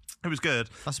lovely. It was good.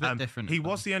 That's a bit different. He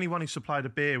was the only one who supplied a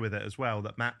beer with it as well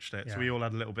that matched it. Yeah. So we all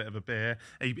had a little bit of a beer.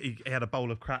 He had a bowl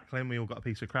of crackling. We all got a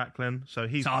piece of crackling. So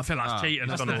he's. So I feel that's cheating.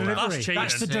 That's isn't the it? delivery. That's cheating.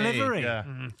 That's the delivery. Yeah.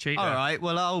 Cheating. All right,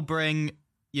 well, I'll bring,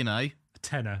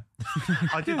 Tenner.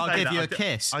 I did I'll say give that. you a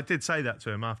kiss. I did say that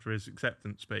to him after his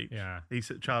acceptance speech. Yeah.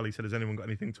 Charlie said, "Has anyone got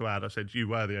anything to add?" I said, "You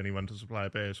were the only one to supply a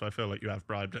beer, so I feel like you have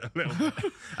bribed it a little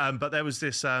bit." But there was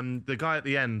this the guy at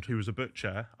the end who was a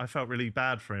butcher. I felt really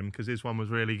bad for him because his one was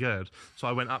really good. So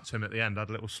I went up to him at the end. I had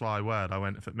a little sly word. I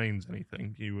went, "If it means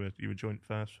anything, you were joint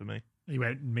first for me." He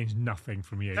went, "It means nothing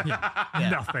from you."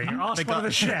 Nothing. Ask one of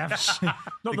the chefs, not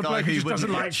the guy bloke who who just doesn't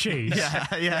wouldn't- like cheese.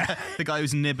 Yeah. The guy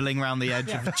who's nibbling around the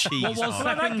edge of the cheese. What was Well,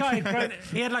 that? that guy,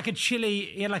 he had like a chili.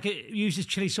 He had uses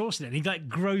chili sauce in it. And he like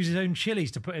grows his own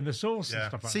chilies to put in the sauce and Yeah.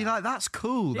 stuff like See, that. like, that's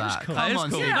cool, It is that. cool. Come That is on,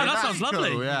 cool. Stevie, Yeah, that that's sounds lovely.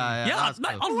 cool. Yeah, Yeah, that's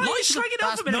I cool. like slagging it off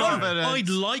That's a minute not ago? evidence.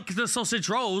 I like the sausage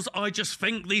rolls. I just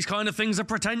think these kind of things are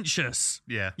pretentious.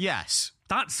 Yeah. Yes.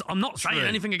 I'm not saying True.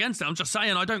 anything against it. I'm just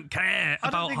saying I don't care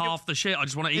about think half the shit. I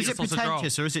just want to eat Is a it sausage roll.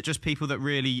 pretentious, or is it just people that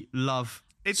really love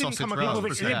It didn't sausage come rolls?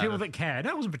 across People Yeah. that care.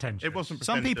 That wasn't pretentious. It wasn't.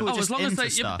 Some people pretentious. Oh, just as long as into they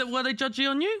stuff. were they judgy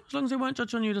on you? As long as they weren't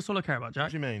judging on you, that's all I care about, Jack.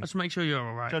 What do you mean? Just make sure you're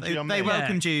all right. Judgy on They me.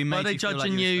 welcomed you, made Were they you feel like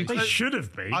judging you were you? supposed They should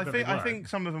have been. I but they weren't. think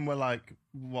some of them were like,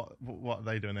 what are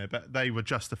they doing here? But they were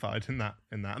justified in that.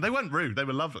 And they weren't rude. They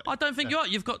were lovely. I don't think you are.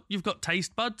 You've got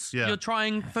taste buds. Yeah. You're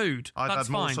trying food. I've That's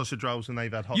had more fine. sausage rolls than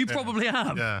they've had hot You dinner. probably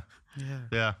have.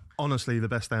 Yeah. Honestly, the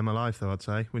best day of my life, though, I'd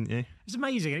say, wouldn't you? It's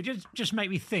amazing. It just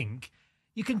made me think.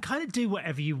 You can kind of do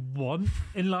whatever you want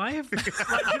in life. Like,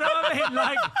 you know what I mean?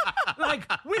 Like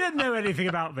we didn't know anything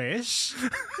about this.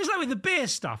 It's like with the beer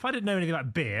stuff. I didn't know anything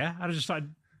about beer. I just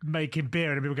started making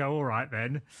beer, and people go, "All right,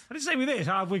 then." And it's the same with this.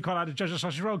 We quite like to judge a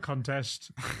sausage roll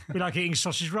contest. We like eating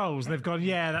sausage rolls, and they've gone,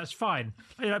 "Yeah, that's fine."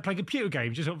 You like playing computer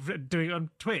games, just sort of doing it on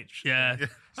Twitch. Yeah.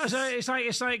 So it's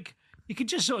like you can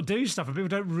just sort of do stuff, and people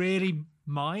don't really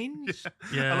mind.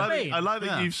 Yeah. I like that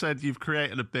Yeah. you've said you've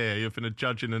created a beer. You've been a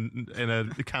judge in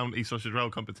a county sausage roll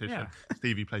competition. Yeah.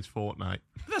 Stevie plays Fortnite.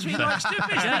 That's what you like doing.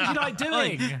 That's what you like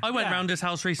doing. I went Yeah. round his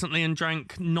house recently and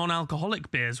drank non-alcoholic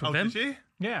beers with him. Did you?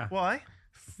 Yeah. Why?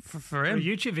 For A him.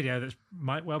 YouTube video that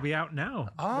might well be out now.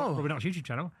 Oh. Probably not his YouTube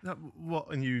channel.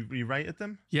 What? And you rated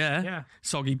them? Yeah. Yeah.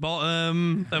 Soggy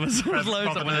bottom. There was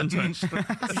loads that went into it.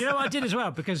 You know what I did as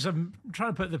well? Because I'm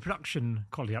trying to put the production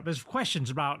quality up. There's questions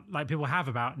about, like, people have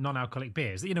about non-alcoholic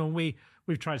beers. That, you know, when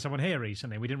we've tried someone here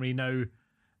recently, we didn't really know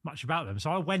much about them.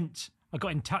 So I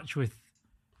got in touch with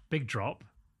Big Drop.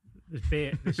 This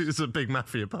beer. It's a big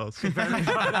mafia boss.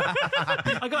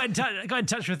 I got in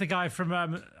touch with the guy from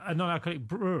a non-alcoholic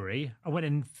brewery. I went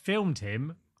and filmed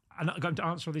him, and I got him to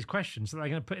answer all these questions that they're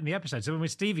going to put in the episode. So when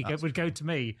Stevie would go to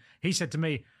me, he said to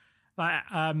me, like,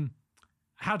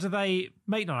 "How do they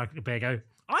make non-alcoholic beer?" I go,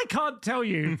 "I can't tell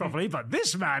you properly, but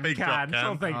this man Big Drop can."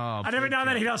 Sort of thing. Oh, and every Big now and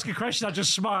then Drop. he'd ask a question, I'd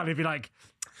just smile. He'd be like,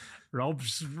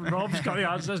 "Rob's got the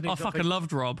answers." I fucking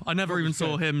loved Rob. I never even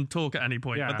saw him talk at any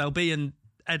point, Yeah. but they'll be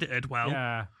edited well.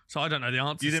 Yeah. So I don't know the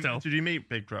answers still. Did you meet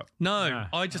Big Drop? No, Yeah.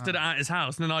 I just did it at his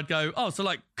house, and then I'd go, "Oh, so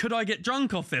like, could I get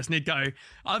drunk off this?" And he'd go,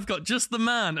 "I've got just the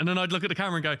man." And then I'd look at the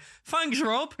camera and go, "Thanks,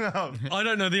 Rob." I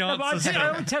don't know the No, but answers.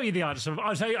 I would tell you the answer.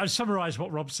 I'll summarise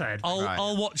what Rob said.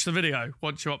 I'll watch the video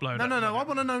once you upload it. No. I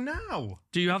want to know now.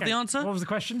 Do you have the answer? What was the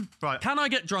question? Right. Can I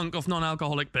get drunk off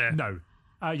non-alcoholic beer? No.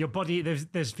 Your body,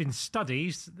 there's been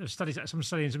studies, some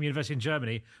study in some university in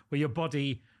Germany, where your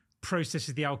body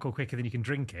processes the alcohol quicker than you can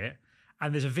drink it.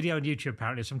 And there's a video on YouTube,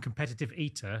 apparently, of some competitive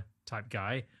eater type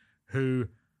guy who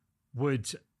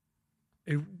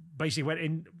basically went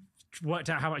in, worked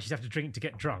out how much he'd have to drink to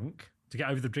get drunk, to get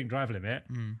over the drink drive limit,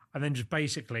 and then just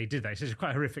basically did that. So it's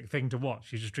quite a horrific thing to watch.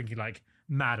 He's just drinking like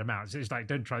mad amounts. It's like,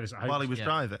 don't try this at home. While he was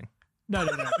driving. No.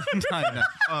 No.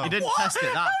 You didn't test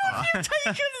it that far.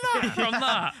 Taken that from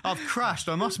that. I've crashed.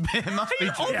 It must be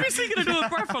Obviously going to do a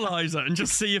breathalyzer and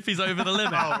just see if he's over the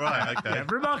limit. Oh, right, okay. Yeah,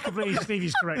 remarkably,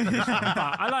 Stevie's correct on this one, but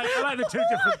I like the two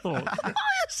different thoughts.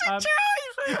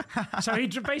 So he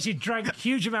basically drank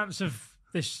huge amounts of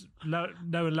this low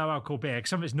and low alcohol beer,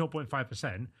 because some of it's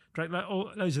 0.5%, drank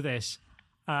loads of this,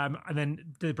 and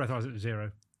then did the breathalyzer at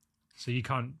 0. so you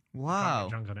can't Wow. get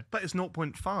drunk on it. But it's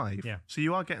 0.5. Yeah. So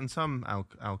you are getting some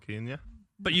alky in you.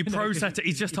 But you process it.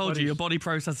 He's just your told you body's- your body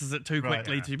processes it too Right,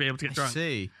 quickly yeah. to be able to get drunk.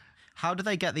 See, how do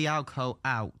they get the alcohol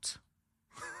out?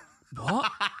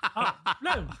 What?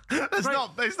 No, It's Right.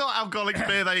 not alcoholic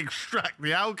beer they extract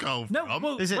the alcohol no. from.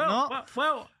 Well, Is it well, not?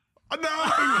 Well,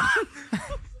 No!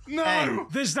 No! Hey.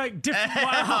 there's like different.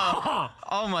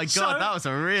 Oh my god, So, that was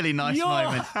a really nice you're-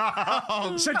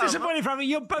 moment. So disappointing, Frank.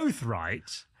 You're both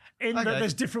right in that Okay.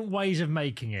 there's different ways of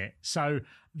making it. So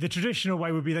the traditional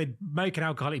way would be they'd make an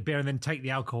alcoholic beer and then take the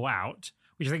alcohol out,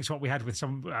 which I think is what we had with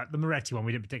some the Moretti one.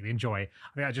 We didn't particularly enjoy.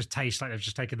 I think that just tastes like they've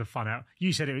just taken the fun out.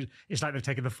 You said it's like they've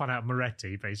taken the fun out of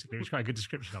Moretti, basically, which is quite a good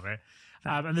description of it.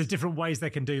 And there's different ways they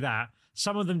can do that.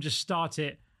 Some of them just start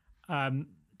it,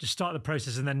 just start the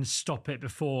process and then stop it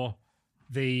before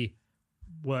the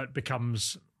wort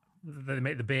becomes. They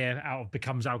make the beer out of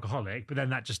becomes alcoholic, but then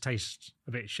that just tastes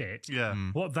a bit shit. Yeah.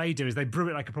 What they do is they brew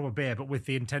it like a proper beer, but with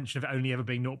the intention of it only ever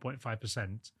being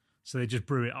 0.5%. So they just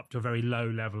brew it up to a very low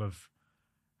level of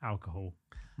alcohol.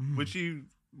 Would you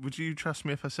trust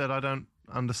me if I said I don't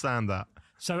understand that?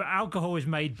 So alcohol is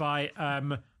made by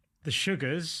the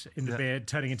sugars in the beer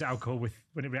turning into alcohol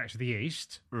when it reacts with the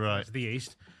yeast. Right. To the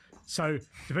yeast. So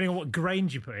depending on what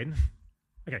grains you put in.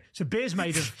 Okay, so beer's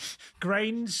made of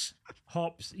grains,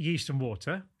 hops, yeast, and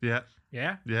water. Yeah.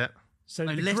 Yeah. Yeah. So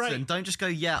No, the listen, don't just go,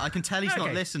 yeah, I can tell he's not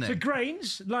Okay, listening. So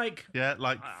grains like Yeah.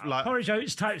 Like porridge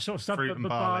oats type sort of stuff, Fruit but and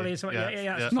barley barley. and something. Yeah,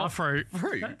 Yeah. yeah. Not fruit.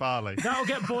 fruit, barley. That'll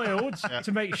get boiled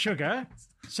to make sugar.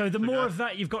 So the more of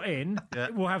that you've got in, Yeah.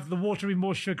 it will have the water be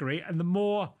more sugary, and the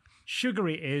more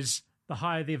sugary it is, the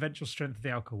higher the eventual strength of the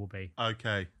alcohol will be.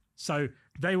 Okay. So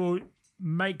they will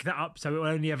make that up so it will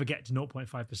only ever get to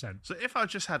 0.5%. So if I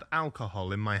just had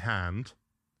alcohol in my hand,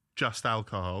 just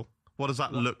alcohol, what does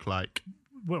that look like?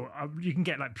 Well, you can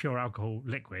get like pure alcohol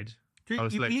liquid. You, I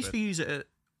was you used liquid. to use it at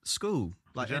school.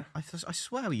 Like, Did I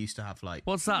swear we used to have like,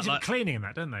 What's that It's like? cleaning in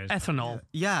that, don't they? Ethanol.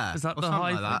 yeah, Is that or the something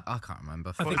high like that? I can't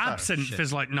remember. think so. Absinthe Shit.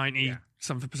 is like 90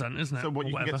 something percent, isn't it? So what, Or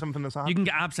you can whatever. get something that's You can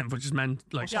get absinthe, which is meant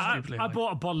like Yeah, stupidly I high.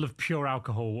 bought a bottle of pure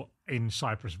alcohol in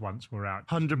Cyprus once. We were out.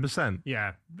 100%.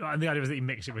 Yeah, and the idea was that you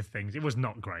mix it with things. It was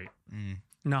not great.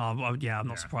 No, well, yeah, I'm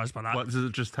not surprised by that. What, does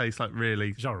it just taste like really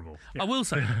It's horrible. I will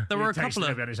say there were a It tastes couple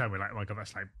like of it on its own. We're like, oh my god,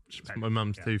 that's like my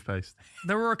mum's toothpaste?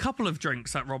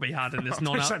 drinks that Robbie had in this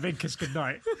non. It's like Big Kiss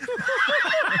Goodnight.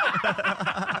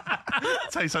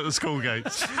 Tastes like the school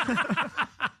gates.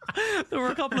 There were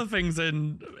a couple of things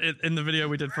in the video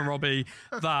we did for Robbie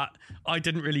that I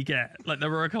didn't really get. Like there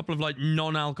were a couple of like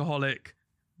non-alcoholic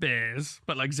beers,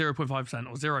 but like 0.5%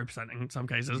 or 0% in some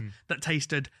cases that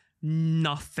tasted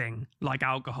nothing like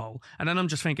alcohol. And then I'm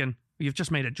just thinking, you've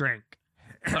just made a drink.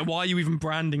 Like, why are you even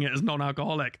branding it as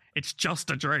non-alcoholic? It's just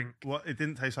a drink. What? It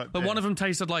didn't taste like But beer. one of them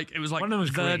tasted like it was like One of them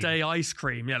was Verde green. ice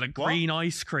cream. Yeah, like What? green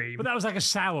ice cream. But that was like a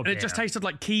sour And beer. it just tasted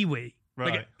like kiwi. Like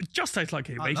Right. it just tastes like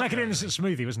kiwi. It's like an innocent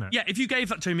smoothie, wasn't it? Yeah, if you gave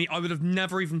that to me, I would have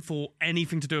never even thought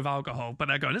anything to do with alcohol. But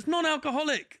they're going, it's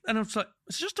non-alcoholic. And I was like,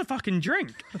 it's just a fucking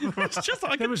drink. It's just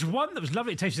like There was one that was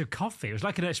lovely. It tasted of coffee. It was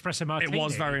like an espresso it martini.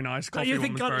 was very nice. But Coffee you one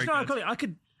think, was God, very it's not good.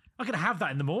 alcoholic. I could have that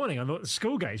in the morning on the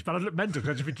school gates, but I'd look mental because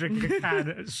I'd just be drinking a can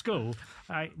at school.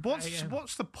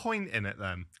 What's the point in it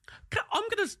then? I'm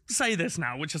going to say this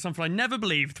now, which is something I never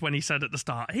believed when he said at the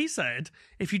start. He said,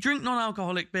 if you drink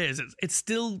non-alcoholic beers, it's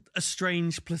still a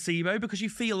strange placebo because you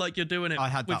feel like you're doing it I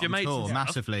had with that your on mates. tour and stuff.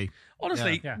 massively.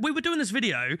 Honestly, Yeah. we were doing this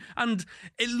video and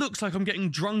it looks like I'm getting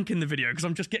drunk in the video because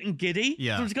I'm just getting giddy.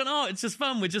 Yeah. So I'm just going, oh, it's just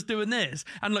fun. We're just doing this.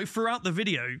 And like throughout the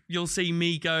video, you'll see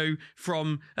me go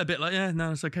from a bit like, yeah,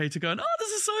 no, it's okay to going, oh, this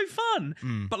is so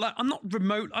fun. But like, I'm not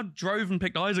remote. I drove and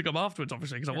picked Isaac up afterwards,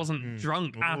 obviously, because I wasn't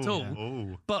drunk at all.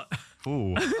 Ooh. But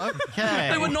Ooh. Okay.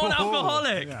 they were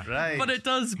non-alcoholic. Right. But it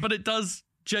does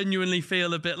genuinely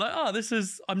feel a bit like, oh,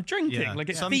 I'm drinking. Yeah. Like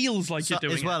it Some- feels like you're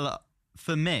doing as well.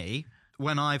 For me,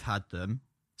 when I've had them,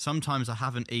 sometimes I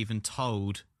haven't even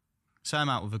told. Say I'm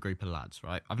out with a group of lads,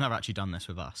 right? I've never actually done this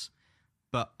with us,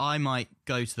 but I might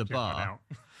go to the bar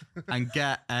and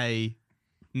get a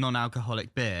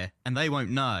non-alcoholic beer, and they won't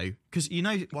know because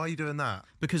Why are you doing that?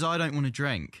 because I don't want to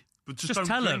drink. But Just don't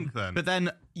tell drink 'em. then. But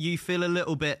then you feel a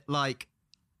little bit like,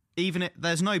 even if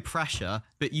there's no pressure,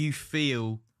 but you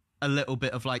feel a little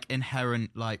bit of like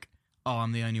inherent like, oh,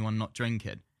 I'm the only one not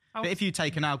drinking. But if you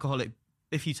take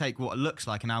what looks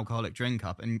like an alcoholic drink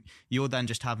up and you're then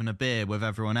just having a beer with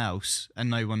everyone else and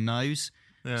no one knows,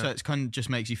 so it's kind of just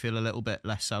makes you feel a little bit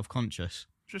less self-conscious.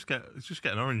 just get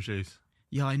an orange juice.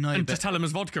 Yeah, I know, And but, just tell them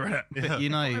there's vodka in it. but you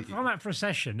know, I'm out for a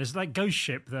session. There's like Ghost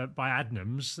Ship by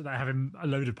Adnams that have in a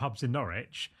load of pubs in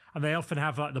Norwich, and they often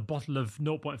have like the bottle of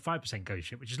 0.5% Ghost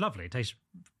Ship, which is lovely. It tastes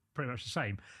pretty much the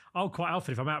same. I'll quite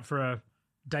often, if I'm out for a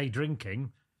day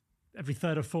drinking, every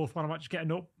third or fourth one I might just get a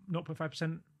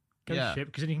 0.5% ghost ship,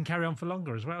 because then you can carry on for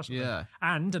longer as well. Yeah.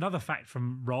 And another fact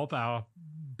from Rob, our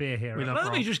beer hero, We love not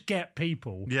that we Rob. just get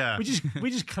people. Yeah. We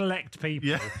just collect people.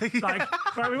 Yeah. Like,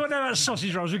 right, we want to know about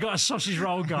sausage rolls. We've got a sausage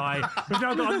roll guy. We've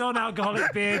now got a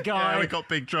non-alcoholic beer guy. Yeah, we got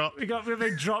Big Drop. We got a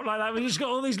big drop like that. We just got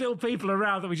all these little people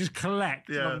around that we just collect.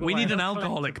 Yeah. along the We way. need an They're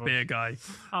alcoholic collectibles. beer guy.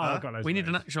 Oh, I've got loads We of need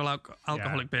an those. actual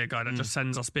alcoholic beer guy that just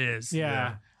sends us beers.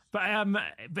 Yeah.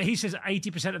 But he says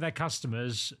 80% of their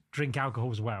customers drink alcohol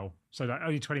as well. So like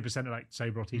only 20% are like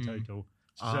sober or teetotal.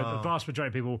 So the vast majority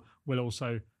of people will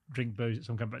also drink booze at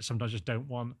some point, but sometimes just don't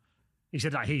want. He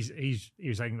said that he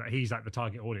was saying that he's like the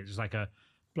target audience. It's like a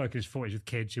bloke in his 40s with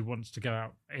kids who wants to go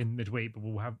out in midweek but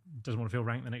doesn't want to feel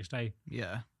rank the next day.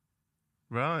 Yeah.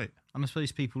 Right. And I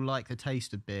suppose people like the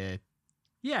taste of beer.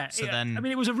 Yeah. So then- I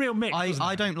mean, it was a real mix. wasn't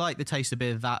I it? don't like the taste of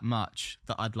beer that much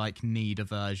that I'd like need a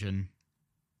version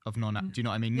of do you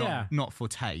know what I mean? Yeah. Not for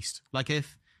taste. Like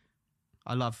if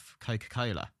I love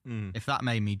Coca-Cola, if that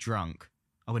made me drunk,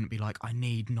 I wouldn't be like, I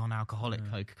need non-alcoholic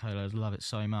Coca-Cola. I love it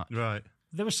so much. Right.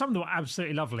 There were some that were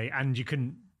absolutely lovely, and you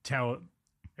couldn't tell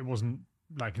it wasn't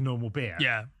like normal beer.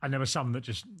 Yeah. And there were some that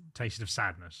just tasted of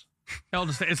sadness.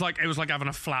 Honestly, it was like having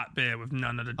a flat beer with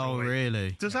none of the joy. Oh,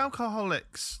 really? Does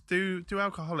alcoholics do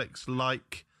alcoholics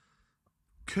like?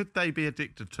 Could they be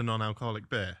addicted to non-alcoholic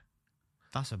beer?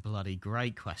 That's a bloody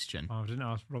great question. Oh, I didn't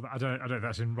ask Rob. I don't know if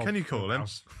that's in Rob. Can you call him?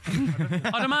 House.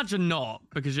 I'd imagine not,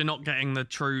 because you're not getting the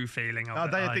true feeling of Are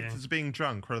it. they are you? addicted to being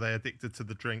drunk, or are they addicted to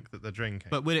the drink that they're drinking?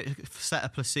 But would it set a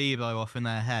placebo off in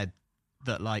their head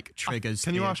that like triggers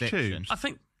Can the you ask addiction? Tubes? I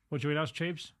think What do we ask,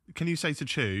 Tubes? Can you say to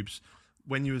Tubes,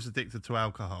 when you was addicted to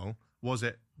alcohol, was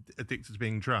it addicted to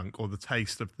being drunk or the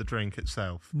taste of the drink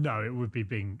itself? No, it would be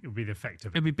the effect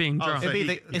of it. it'd be being drunk. so It'd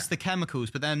be he- it's the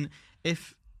chemicals, but then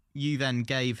if you then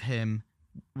gave him,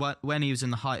 when he was in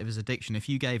the height of his addiction, if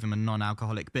you gave him a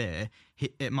non-alcoholic beer,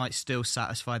 it might still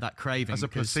satisfy that craving. As a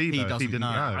because placebo, he if he doesn't didn't know.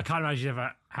 I can't imagine he's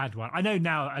ever had one. I know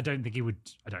now. I don't think he would.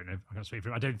 I don't know. I can't speak for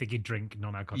him. I don't think he'd drink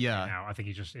non-alcoholic Yeah. now. I think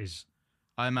he just is.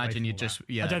 I imagine away you'd from all just, that.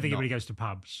 yeah. I don't think not- anybody goes to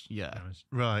pubs. to be Yeah. honest.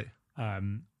 Right.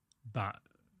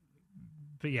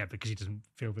 But yeah, because he doesn't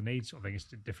feel the need, sort of thing. It's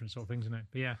different sort of things, isn't it?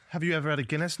 But yeah, Have you ever had a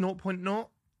Guinness 0.0?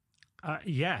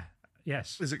 yeah,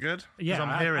 yes. Is it good? 'Cause Yeah,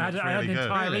 I'm hearing I it's had really an good.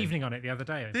 entire Really? evening on it the other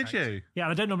day. in Did fact. you? Yeah,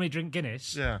 and I don't normally drink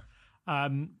Guinness. Yeah.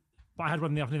 But I had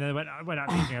one in the afternoon. Then I went out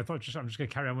in the evening. I thought I'm just going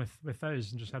to carry on with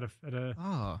those, and just had a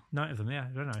Oh, night of them. Yeah,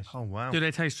 very nice. Oh, wow. Do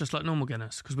they taste just like normal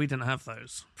Guinness? Because we didn't have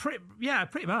those. Pretty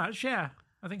much. Yeah,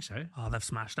 I think so. Oh, they've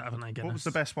smashed it, haven't they, Guinness? What was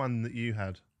the best one that you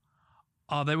had?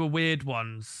 Oh, they were weird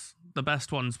ones. The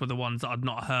best ones were the ones that I'd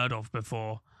not heard of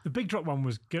before. The Big Drop one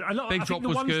was good. I Big think Drop the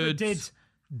was ones good. that did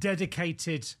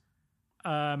dedicated,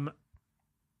 that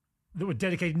were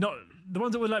dedicated. Not the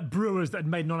ones that were like brewers that had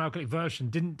made non-alcoholic version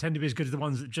didn't tend to be as good as the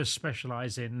ones that just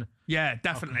specialise in. Yeah,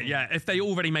 definitely. Yeah, if they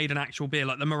already made an actual beer,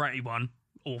 like the Moretti one,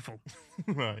 awful.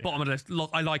 Right. Bottom of the list.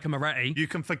 I like a Moretti. You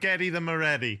can forget the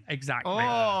Moretti. Exactly.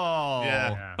 oh,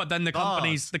 Yeah. But then the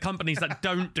companies that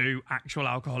don't do actual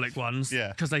alcoholic ones, Yeah.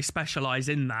 because they specialise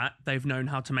in that, they've known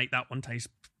how to make that one taste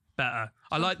better.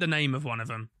 I like the name of one of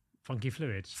them, Funky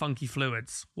Fluids. Funky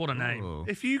Fluids. What a name! Oh.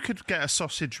 If you could get a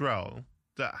sausage roll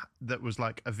that was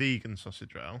like a vegan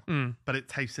sausage roll, but it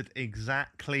tasted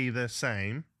exactly the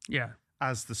same Yeah,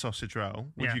 as the sausage roll,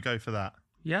 would Yeah. you go for that?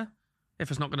 yeah. If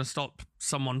it's not going to stop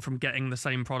someone from getting the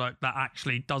same product that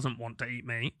actually doesn't want to eat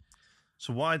meat,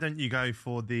 So why don't you go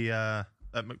for the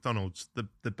at McDonald's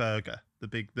the burger, the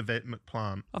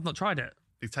McPlant? I've not tried it.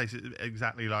 It tastes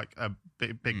exactly like a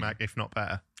Big Mac, if not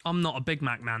better. I'm not a Big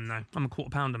Mac man though. I'm a quarter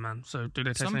pounder man. So do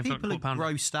they taste Some anything like people are quarter pounder?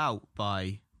 grossed out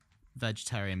by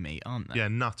vegetarian meat, aren't they? Yeah,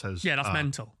 nutters. Yeah, that's are.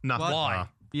 mental. Nutters Why? are.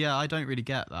 Yeah, I don't really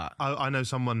get that. I know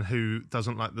someone who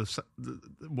doesn't like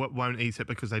won't eat it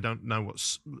because they don't know what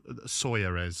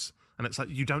soya is, and it's like,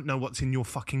 you don't know what's in your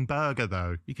fucking burger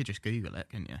though. You could just Google it,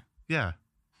 couldn't you? Yeah,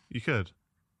 you could.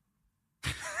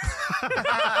 Do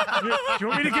you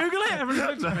want me to Google it? Everyone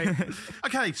looks at me.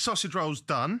 Okay, sausage rolls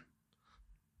done.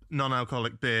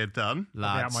 Non-alcoholic beer done.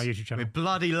 Lads. my YouTube channel. We're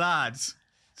bloody lads.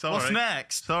 Sorry. What's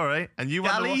next? Sorry, and you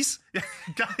wonder Galleys?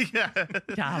 what- yeah.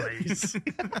 Galleys.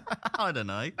 I don't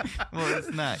know. What's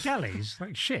next? Galleys,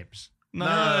 like ships. No,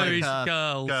 like, it's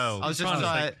girls. girls. I was just Trying to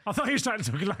like, I thought you started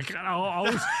talking like,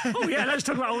 oh yeah, let's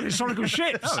talk about all historical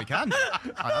ships. oh, we can.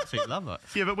 I absolutely love it.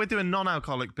 Yeah, but we're doing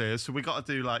non-alcoholic beers, so we got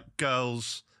to do like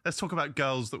girls. Let's talk about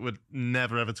girls that would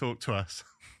never ever talk to us.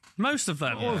 Most of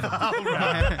them.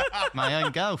 My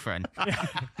own girlfriend.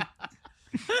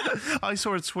 I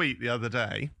saw a tweet the other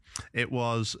day. It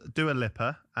was Dua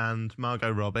Lipa and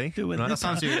Margot Robbie. That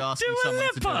sounds like you're asking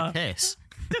someone to do a kiss.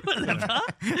 Dua Lipa.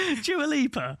 Dua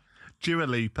Lipa. Dua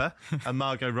Lipa and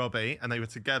Margot Robbie, and they were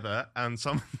together, and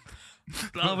some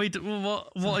What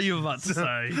are you about to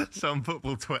say? some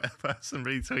football Twitter person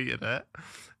retweeted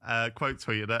it, quote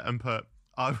tweeted it, and put,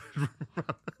 I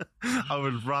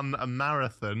would run a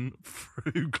marathon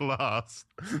through glass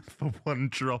for one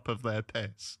drop of their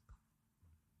piss.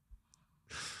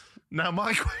 Now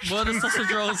my question: Were the sausage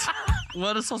rolls?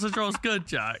 Were the sausage rolls good,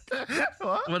 Jack?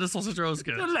 What? Were the sausage rolls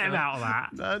good? Don't let him out of that.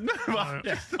 No,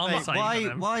 I'm not saying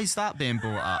them. Why is that being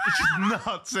brought up? it's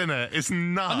nuts, innit? It's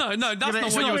nuts. No, that's not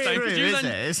it's what you not were saying. true, 'Cause you is then,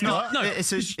 it? It's not. No,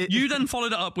 You you then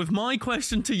followed it up with my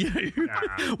question to you.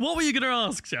 What were you going to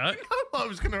ask, Jack? I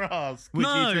was going to ask. Would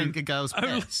No. you drink a girl's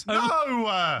piss? No.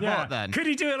 Yeah. What then? Could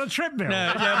he do it on a treadmill?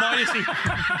 Yeah, my issue.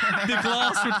 The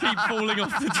glass would keep falling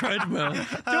off the treadmill. Do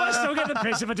I still get the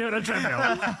piss if I do it on a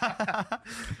treadmill?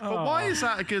 But why is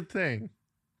that a good thing?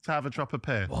 To have a drop of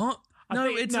piss? What? No,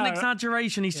 think- it's no. an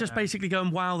exaggeration. He's just basically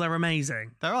going, wow, they're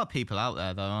amazing. There are people out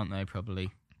there, though, aren't they?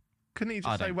 Probably. Couldn't he I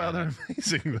just say, don't well, get they're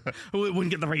amazing? Though? Oh, it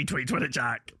wouldn't get the retweets, would it,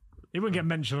 Jack? He wouldn't get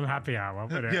mentioned on Happy Hour,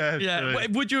 would it? Yeah. Yeah. true.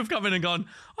 Would you have come in and gone,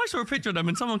 I saw a picture of them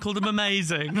and someone called them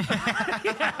amazing?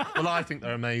 Well, I think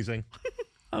they're amazing.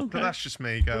 Okay. But that's just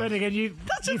me, But girl. then again, you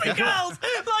Just the girls,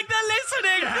 like they're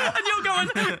listening, and you're going,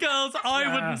 girls, I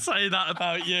wouldn't say that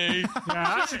about you.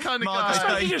 That's the kind of Marcus guy.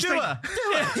 going, you do just it.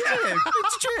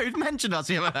 It's true. He mentioned us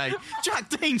the other day. Jack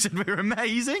Dean said we were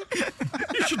amazing.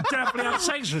 you should definitely have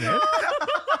sex with him.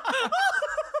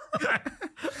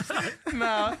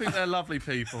 No, I think they're lovely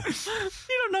people. You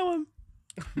don't know him.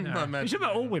 I meant- You should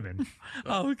about all women.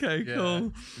 Oh, okay, yeah, cool.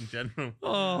 in general.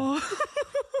 Oh,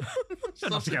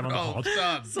 Don't have to get him on the Oh, pod.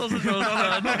 done. sausage rolls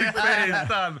on her. Beer's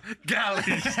done.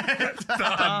 Galleys done.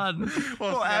 Done.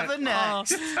 What's Whatever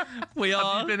next? next. We Have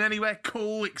are. you been anywhere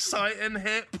cool, exciting,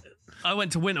 hip? I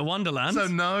went to Winter Wonderland So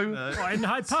no. What, in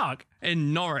Hyde Park?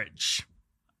 in Norwich.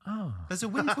 There's a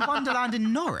Winter Wonderland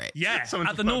in Norwich. Yeah, Someone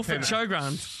at the just put a Norfolk pin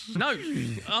Showground. No,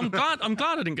 I'm glad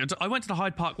I didn't go to. I went to the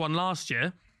Hyde Park one last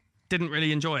year. Didn't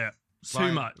really enjoy it. It's too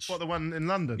Right. much. What, the one in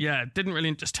London? Yeah, didn't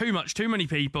really. Just too much. Too many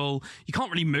people. You can't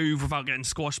really move without getting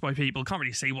squashed by people. Can't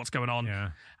really see what's going on. Yeah.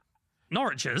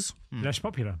 Norwichers Less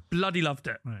popular. bloody loved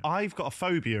it. I've got a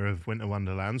phobia of Winter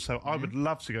Wonderland, so I would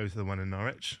love to go to the one in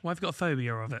Norwich. Well, I've got a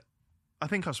phobia of it. I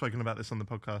think I've spoken about this on the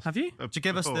podcast. Have you? To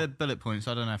give us before. the bullet points,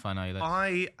 I don't know if I know this.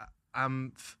 I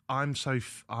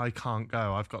can't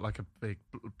go. I've got like a big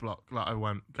block. Like I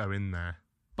won't go in there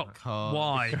But Because-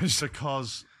 why?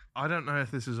 because I don't know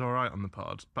if this is all right on the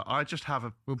pod, but I just have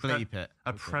a We'll bleep it.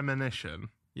 a premonition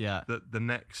Yeah, that the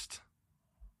next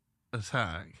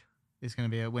attack it's going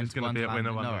to be a is Winter going to be Wonderland.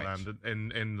 at Winter in Norwich.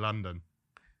 Wonderland in London.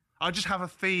 I just have a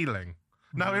feeling.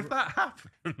 Now, if that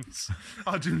happens,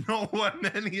 I do not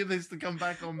want any of this to come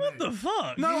back on me. What the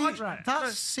fuck? No, Right.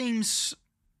 That seems.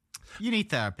 You need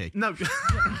therapy. No.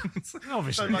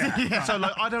 Obviously. So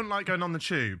like I don't like going on the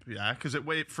tube, yeah, because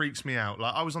it freaks me out.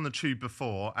 Like I was on the tube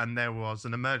before, and there was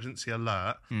an emergency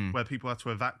alert where people had to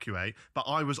evacuate, but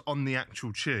I was on the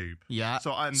actual tube. Yeah.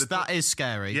 So that is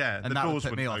scary. Yeah, and the that would doors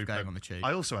put me off wouldn't going open. on the tube.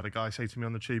 I also had a guy say to me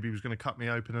on the tube he was going to cut me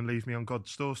open and leave me on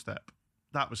God's doorstep.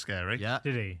 That was scary. Yeah.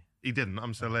 Did he? He didn't.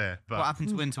 I'm still here. But What happened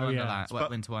to Winter Oh, yeah. Wonderland? But-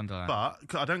 Winter Wonderland.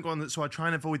 But I don't go on that, so I try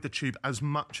and avoid the tube as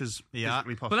much as Yeah.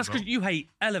 physically possible. But that's because you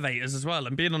hate elevators as well,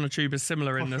 and being on a tube is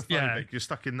similar in this. Yeah. Claustrophobic, you're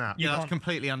stuck in that. yeah, that's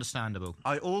completely understandable.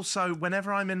 I also,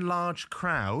 whenever I'm in large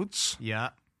crowds, Yeah.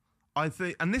 I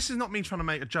think, and this is not me trying to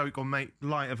make a joke or make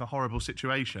light of a horrible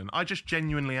situation. I just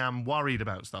genuinely am worried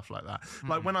about stuff like that.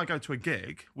 Like when I go to a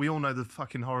gig, we all know the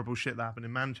fucking horrible shit that happened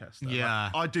in Manchester. Yeah.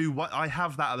 Like, I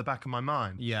have that at the back of my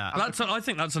mind. Yeah. I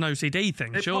think that's an OCD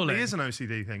thing. It surely probably is an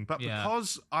OCD thing, but Yeah.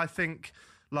 because I think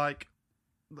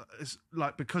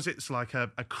because it's like a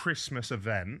Christmas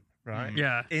event, right?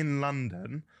 Yeah. In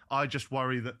London, I just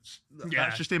worry that's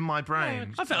just in my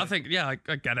brain. I think. Yeah,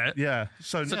 I get it. Yeah.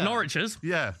 So, So Norwichers,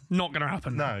 yeah. not going to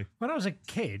happen. No. When I was a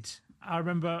kid, I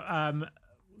remember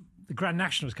the Grand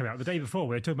Nationals came out the day before.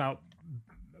 We were talking about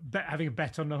having a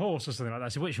bet on the horse or something like that. I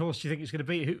said, which horse do you think it's going to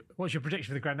be? What's your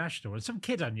prediction for the Grand National? And some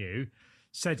kid I knew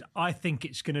said, I think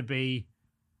it's going to be,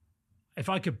 if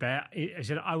I could bet, I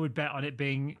said, I would bet on it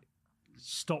being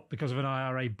stopped because of an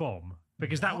IRA bomb.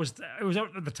 Because it was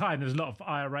at the time, there was a lot of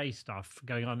IRA stuff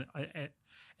going on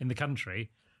in the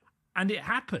country. And it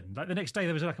happened. Like the next day,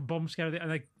 there was like a bomb scare and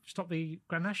they stopped the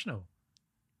Grand National.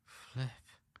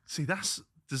 See, does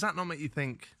that not make you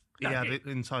think he had it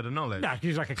insider knowledge. No, he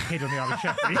was like a kid on the Isle of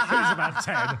Sheppey. He was about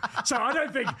 10. So I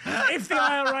don't think, if the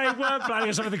IRA weren't planning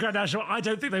on some of the Grand National, I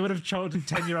don't think they would have told a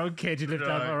 10-year-old kid who lived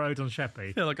down the road on Sheppey.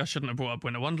 I feel like I shouldn't have brought up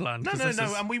Winter Wonderland. No,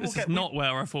 and we will this get is not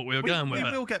where I thought we were going with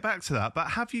it. We will get back to that. But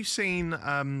have you seen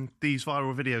these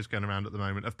viral videos going around at the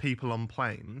moment of people on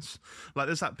planes? Like,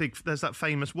 there's that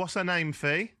famous. What's her name,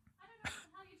 Fee?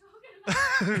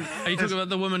 Are you talking about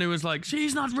the woman who was like,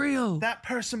 she's not real? That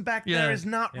person back there is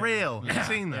not real. You've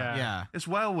seen that? Yeah. It's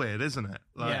well weird, isn't it?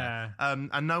 Like,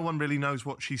 and no one really knows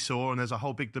what she saw, and there's a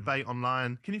whole big debate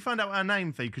online. Can you find out her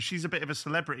name, Fee? Because she's a bit of a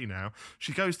celebrity now.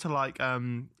 She goes to, like,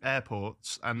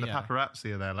 airports, and the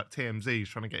paparazzi are there, like TMZ's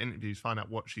trying to get interviews, find out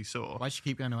what she saw. Why does she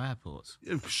keep going to airports?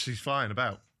 She's flying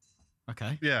about.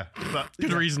 Okay. Yeah. But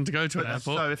Good reason to go to an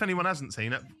airport. So if anyone hasn't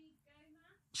seen it,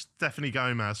 Stephanie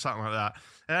Gomez, something like that.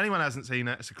 If anyone hasn't seen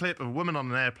it, it's a clip of a woman on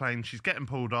an airplane. She's getting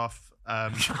pulled off.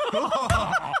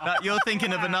 You're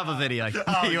thinking of another video.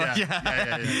 Oh, yeah.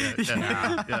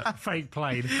 Fake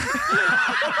plane.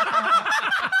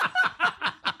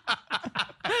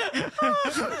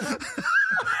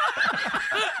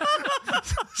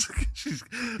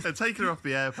 They're taking her off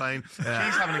the airplane. She's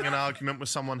having an argument with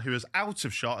someone who is out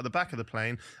of shot at the back of the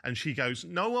plane, and she goes,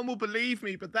 "No one will believe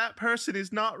me, but that person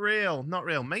is not real. Not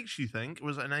real." Makes you think,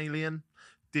 was it an alien?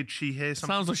 Did she hear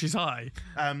something? Sounds like she's high.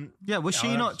 Yeah, was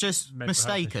she not just mental health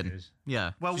mistaken? issues.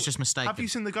 Yeah, Well, she's just mistaken. Have you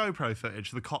seen the GoPro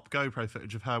footage, the cop GoPro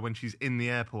footage of her when she's in the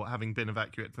airport having been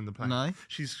evacuated from the plane? No.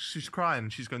 She's crying.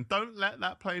 She's going, "Don't let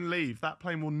that plane leave. That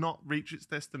plane will not reach its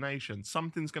destination.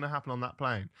 Something's going to happen on that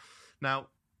plane." Now,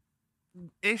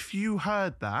 if you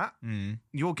heard that,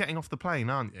 you're getting off the plane,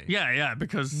 aren't you? Yeah,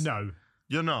 because... No.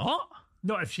 You're not. What?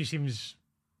 Not if she seems...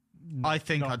 I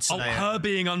think I'd say her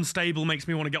being unstable makes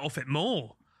me want to get off it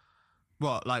more.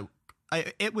 what, like,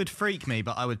 it would freak me,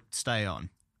 but I would stay on.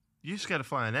 You're scared of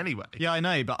flying anyway. Yeah, I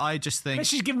know, but I just think... But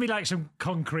she's giving me like some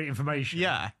concrete information.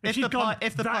 Yeah. If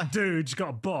that dude's got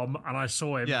a bomb and I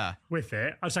saw him with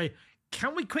it, I'd say,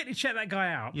 can we quickly check that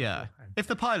guy out? Yeah. If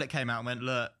the pilot came out and went,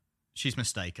 "Look, she's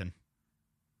mistaken.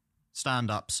 Stand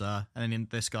up, sir." And then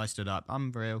this guy stood up.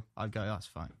 "I'm real." I'd go, "That's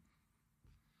fine."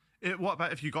 What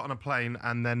about if you got on a plane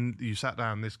and then you sat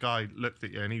down, this guy looked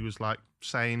at you and he was like,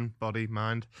 sane, body,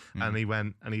 mind, and he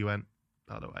went,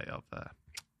 "By the way, I'll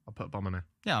put a bomb in her."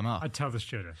 Yeah, I'm off. I'd tell the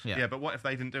stewardess. Yeah, but what if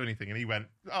they didn't do anything and he went,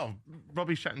 "Oh,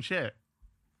 Robbie's chatting shit"?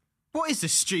 What is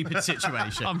this stupid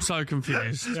situation? I'm so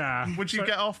confused. Yeah. Would you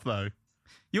get off though?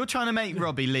 You're trying to make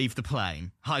Robbie leave the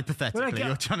plane, hypothetically.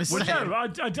 You're trying to say... No,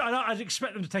 I'd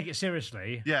expect them to take it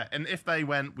seriously. Yeah, and if they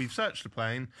went, "We've searched the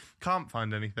plane, can't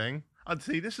find anything," I'd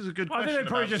see this is a good I think question they'd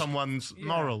probably about just- someone's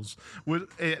morals.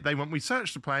 They went, "We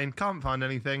searched the plane, can't find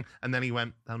anything," and then he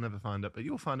went, "They'll never find it, but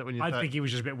you'll find it when you." I think he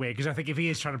was just a bit weird, because I think if he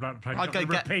is trying to blow up the plane, I'd he's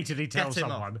go got to repeatedly tell get him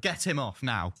someone. off. Get him off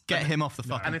now. Get him off the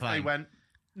fucking And if plane. they went,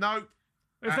 "No,"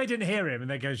 If they didn't hear him and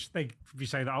they'd be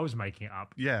saying that I was making it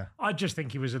up, yeah, I'd just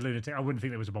think he was a lunatic. I wouldn't think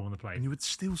there was a bomb on the and plane. you would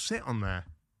still sit on there.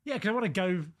 Yeah, because I want to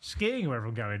go skiing wherever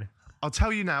I'm going. I'll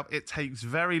tell you now, it takes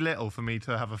very little for me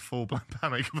to have a full-blown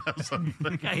panic about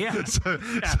something. Yeah. So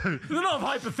There's a lot of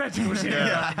hypotheticals here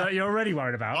that you're already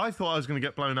worried about. I thought I was going to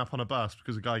get blown up on a bus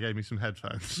because a guy gave me some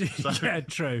headphones. So, Yeah,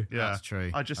 true. yeah. That's true.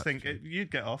 I just think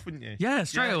you'd get off, wouldn't you? Yeah,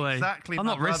 straight away. Exactly. I'm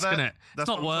my not risking brother. it. That's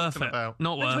It's not what I'm worth talking it. about.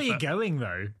 Not That's worth where you're it. going,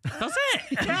 though. Does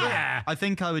it? Yeah. I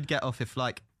think I would get off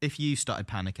if you started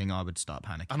panicking, I would start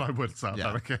panicking. And I would start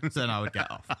panicking. So then I would get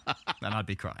off. Then I'd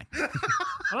be crying.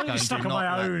 I'm Don't stuck do on my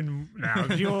not let- own now,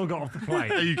 because you all got off the Are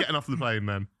plane. you getting off the plane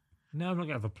then? No, I'm not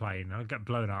getting off a plane. I'll get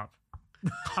blown up.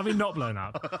 I mean, not blown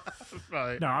up.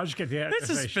 Right. No, I'll just get the This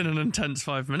has been an intense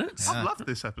 5 minutes. I love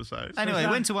this episode. Anyway,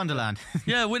 Winter Wonderland.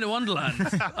 Yeah, Winter Wonderland.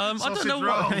 I don't Sausage know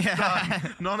roll, what.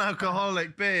 done.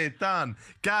 Non-alcoholic beer, done.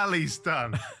 Galleys,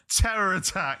 done. Terror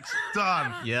attacks,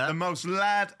 done. Yeah. The most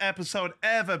lad episode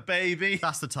ever, baby.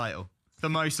 That's the title. The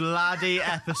most laddie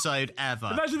episode ever.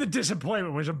 Imagine the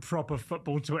disappointment when some proper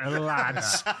football Twitter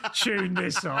lads tune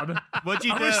this on. What'd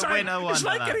you do It's at like, Winter it's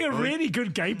like Wonderland? getting a really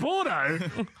good gay porno.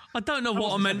 I don't know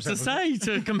what I'm meant to say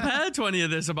to compare to any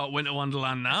of this about Winter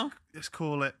Wonderland now. Let's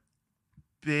call it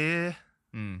beer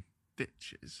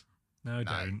bitches. No,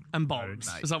 don't. And bombs.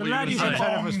 No. Is that The what you're going laddies to episode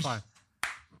say? ever was fine.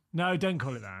 No, don't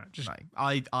call it that. Just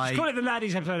I call it the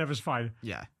laddies episode ever was fine.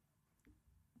 yeah.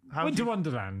 How Winter do you-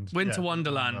 Wonderland. Winter Yeah,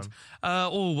 Wonderland.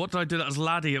 What did I do that was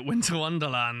laddie at Winter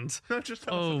Wonderland? No, just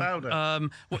tell us about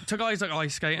it. Took Isaac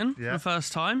ice skating for Yeah. the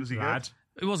first time. Was he Lad.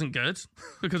 It wasn't good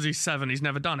because he's 7. He's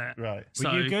never done it. good? Right. So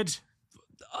Were you good?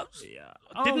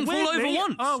 Didn't fall over weirdly-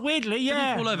 once. Oh, weirdly,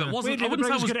 yeah. Didn't fall over. It wasn't. Weirdly, I wouldn't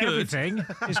say it the was bloke's good. at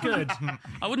everything. It's good.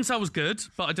 I wouldn't say I was good,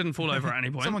 but I didn't fall over at any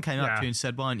point. Someone came up Yeah. to you and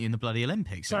said, "Why aren't you in the bloody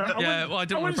Olympics?" So Yeah, well, I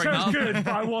didn't want to wouldn't bring say that it was up. good,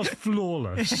 but I was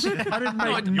flawless. I didn't make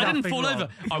I didn't nothing fall wrong. over.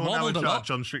 I Well, now wobbled a a lot.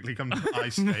 judge on Strictly Come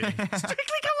Ice Skating.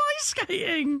 Strictly come ice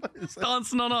skating,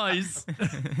 dancing on ice.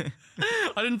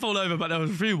 I didn't fall over, but there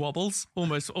was a few wobbles.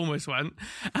 Almost went.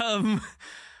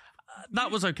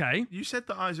 That was okay. You said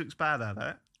that Isaac's bad at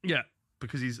it Yeah.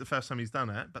 because he's the first time he's done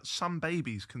it, but some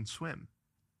babies can swim.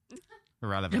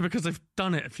 Irrelevant. Yeah, because they've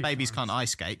done it a few Babies times. can't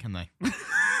ice skate, can they?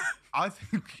 I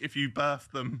think if you birth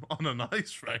them on an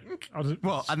ice rink,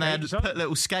 What? And they had Skates up? put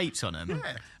little skates on them.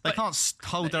 They can't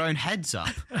hold their own heads up.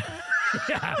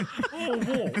 Yeah. Or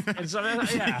walk. And so,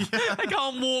 yeah. They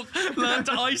can't walk, learn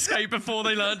to ice skate before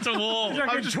they learn to walk.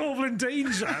 Like a Torval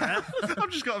Dean's I've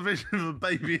just got a vision of a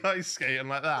baby ice skating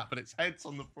like that, but its head's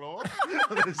on the floor.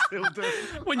 They're still doing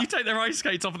it. When you take their ice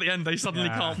skates off at the end, they suddenly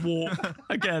Yeah. can't walk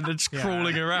again. They're just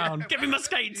crawling around. Give me my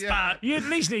skates back. You at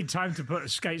least need time to put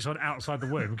skates on outside the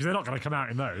womb because they're not going to come out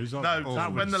in those. No, That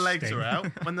when would the legs stink. are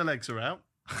out. When the legs are out.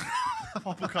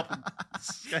 Pop a couple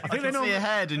skates. I think they see your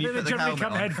head and you put they the generally helmet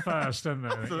come on. head first, don't they?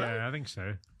 Yeah, I think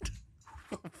so.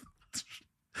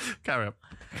 Carry on.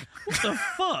 What the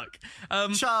fuck?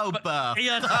 Childbirth. He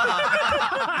had,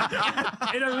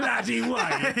 In a laddie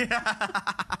way.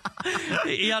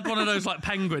 he had one of those like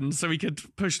penguins, so he could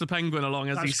push the penguin along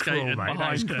as he That's skated cool, mate.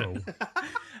 That's behind it.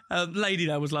 cool. Lady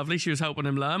there was lovely. She was helping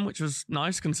him learn, which was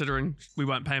nice considering we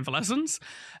weren't paying for lessons.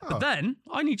 But then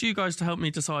I need you guys to help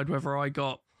me decide whether I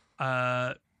got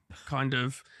kind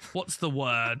of what's the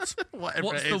word? Whatever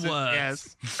What's it the is, word?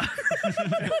 Yes.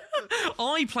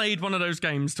 I played one of those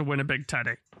games to win a big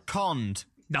teddy. Conned.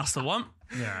 That's the one.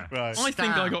 Yeah. Right. I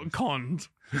think I got conned.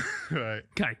 Right.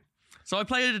 Okay. So I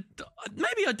played,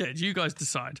 maybe I did, you guys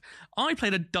decide. I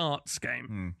played a darts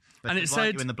game. And it Like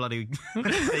said, you in the bloody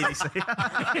BBC.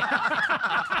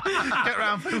 Get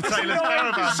round Phil Taylor's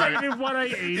caravan, Same mate. in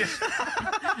 180.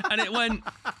 and it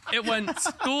went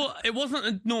score. It wasn't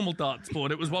a normal darts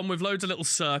board. It was one with loads of little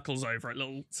circles over it,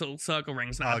 little circle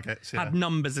rings that Okay, yeah. had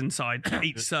numbers inside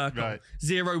each circle. Right.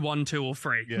 0, 1, 2, or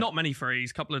 3. Yeah. Not many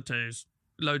threes, couple of twos,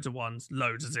 loads of ones,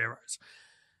 loads of zeros.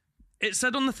 It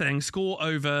said on the thing, score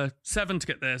over 7 to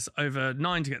get this, over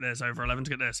 9 to get this, over 11 to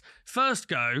get this. First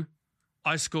go,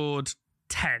 I scored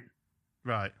 10.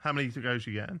 Right. How many goes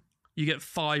you getting? You get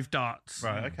 5 darts.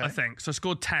 Right, okay. I think. So I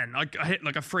scored 10. I hit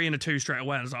like a 3 and a 2 straight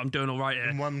away. I was like, I'm doing all right here.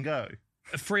 In one go.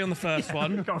 A 3 on the first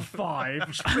one. Got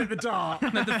 5. Split the dart.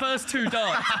 No, the first 2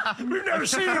 darts. We've never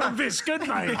seen it on this, good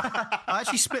mate. I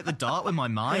actually split the dart with my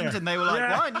mind, Yeah. and they were like,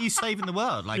 Yeah. "Why aren't you saving the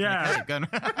world?" Like, Yeah. okay, going,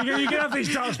 You can have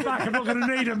these darts back. I'm not going to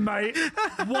need them, mate.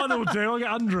 One will do. I'll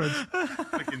get 100.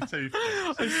 Freaking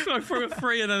 2. I threw a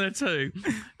 3 and then a 2.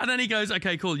 And then he goes,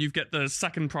 okay, cool, you get the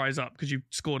second prize up because you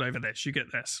scored over this. You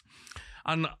get this.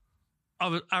 And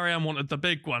Ariane wanted the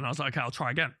big one. I was like, okay, I'll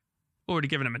try again. Already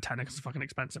given him a tenner because it's fucking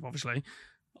expensive, obviously.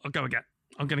 I'll go again.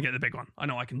 I'm going to get the big one. I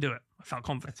know I can do it. I felt A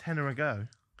confident. tenner a go.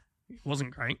 It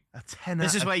wasn't great. A tenner.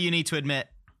 this is where you need to admit,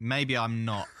 maybe I'm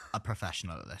not a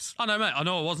professional at this. I know, mate. I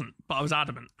know I wasn't, but I was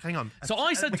adamant. Hang on. So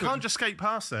I said we to him- can't just skate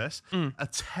past this. A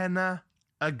tenner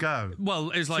a go.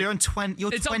 Well, it was So like... you're on 20.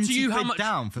 You're it's 20 up to you how quid much...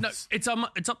 down for. No, it's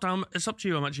up to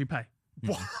you how much you pay.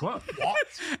 What?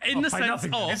 In the pay sense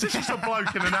nothing then. of... Is this just a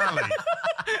bloke in an alley?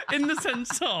 In the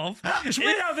sense of... It's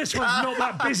weird how this one's not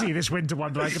that busy, this winter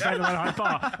wonderland, compared to High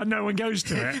Bar, and no one goes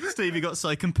to it. Stevie got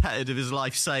so competitive, his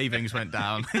life savings went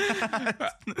down.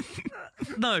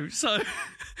 No, so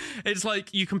it's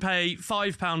like you can pay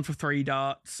 £5 for 3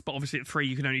 darts, but obviously at 3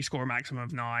 you can only score a maximum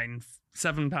of 9,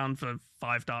 £7 for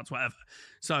 5 darts, whatever.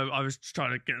 So I was just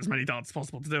trying to get as many darts as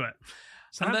possible to do it.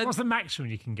 So And then- what's the maximum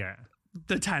you can get?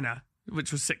 The tenner,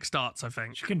 which was 6 darts, I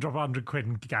think. You can drop 100 quid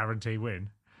and guarantee win.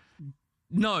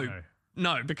 No,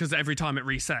 because every time it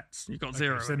resets, you've got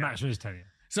 0. So the again. maximum is 10. Yeah.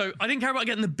 So I didn't care about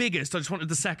getting the biggest. I just wanted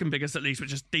the second biggest at least,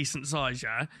 which is decent size,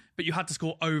 yeah? But you had to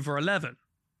score over 11.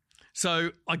 So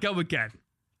I go again,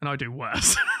 and I do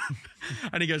worse.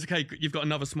 And he goes, okay, you've got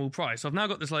another small prize. So I've now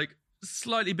got this, like,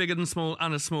 slightly bigger than small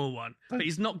and a small one. But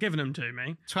he's not giving them to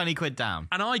me. 20 quid down.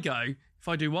 And I go, if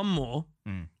I do one more,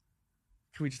 can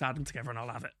we just add them together and I'll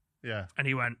have it? Yeah. And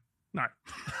he went, no.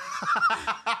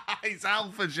 It's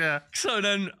alpha, yeah. So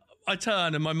then I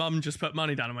turned and my mum just put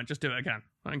money down and went, just do it again.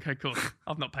 Okay, cool.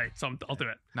 I've not paid, so I'll do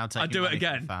it. Now I taking do it money from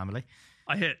again. the family.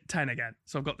 I hit 10 again.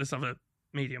 So I've got this other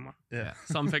medium one. Yeah.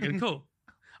 So I'm thinking, cool.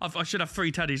 I should have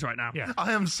 3 teddies right now. Yeah.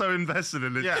 I am so invested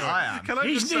in this. Yeah, story. I am. Can I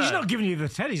He's just not giving you the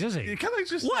teddies, is he? Can I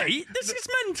just Wait, this is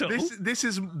mental. This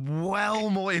is well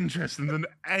more interesting than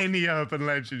any urban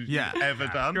legend Yeah. you've ever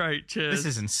done. Great, cheers. This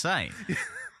is insane.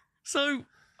 So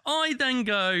I then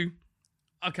go,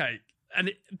 okay,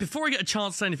 and before I get a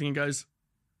chance to say anything, he goes,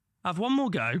 have one more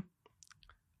go.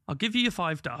 I'll give you your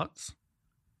 5 darts.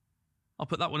 I'll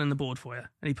put that one in the board for you.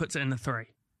 And he puts it in the 3.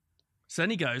 So then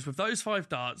he goes, with those 5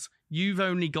 darts, you've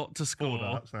only got to score. 4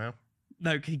 darts now.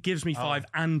 No, he gives me 5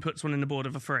 and puts one in the board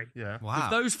of a 3. Yeah. Wow. With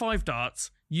those 5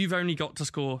 darts, you've only got to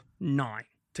score 9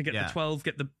 to get Yeah. the 12,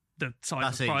 get the size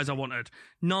That's of prize easy. I wanted.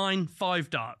 9, 5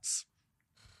 darts.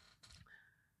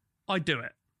 I do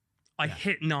it. I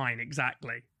hit 9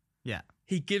 exactly. Yeah.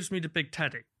 He gives me the big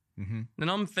teddy.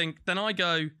 Mm-hmm. Then I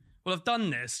go, well, I've done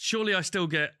this. Surely I still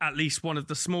get at least one of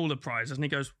the smaller prizes. And he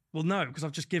goes, well, no, because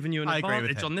I've just given you an I agree with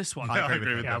advantage him. on this one. I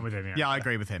agree with Yeah, I'm him. with him. Yeah, I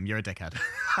agree with him. You're a dickhead.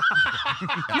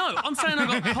 No, I'm saying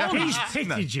I got He's conned.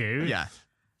 pitied you. Yeah.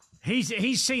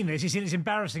 He's seen this. He's seen it's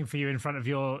embarrassing for you in front of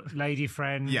your lady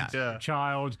friend, Yeah. Yeah.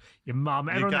 child, your mum,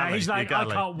 everyone there. galley, He's like, your I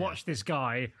galley. can't watch this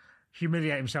guy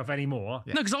humiliate himself anymore.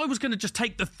 No, because I was going to just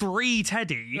take the 3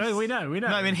 teddies. No, we know. No,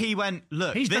 I mean, he went,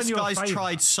 look, He's this done you a guy's favour.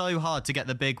 tried so hard to get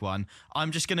the big one.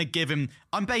 I'm just going to give him,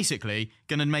 I'm basically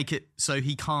going to make it so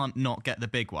he can't not get the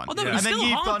big one. Oh, no, it's still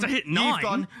hard to hit 9. You've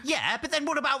gone, yeah, but then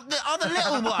what about the other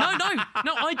little one?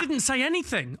 No, I didn't say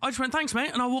anything. I just went, thanks,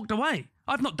 mate, and I walked away.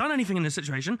 I've not done anything in this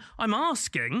situation. I'm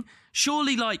asking,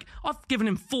 surely, I've given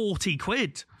him 40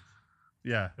 quid.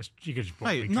 Yeah. You could just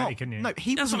block No, me, not, couldn't you? no,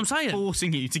 he That's what wasn't I'm saying.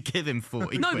 forcing you to give him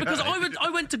 40 No, quid. because I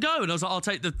went to go, and I was like, I'll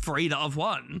take the 3 that I've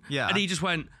won. Yeah. And he just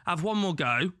went, have one more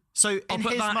go. So I'll in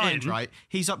put his that mind, in. right,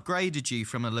 he's upgraded you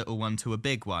from a little one to a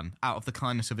big one out of the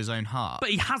kindness of his own heart.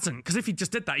 But he hasn't, because if he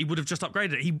just did that, he would have just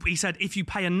upgraded it. He said, if you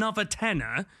pay another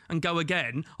tenner and go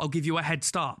again, I'll give you a head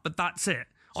start. But that's it,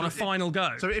 on a final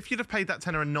go. So if you'd have paid that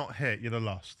tenner and not hit, you'd have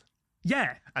lost.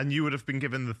 Yeah. And you would have been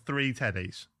given the 3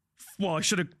 teddies. Well, I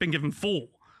should have been given 4.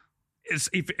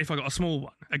 If I got a small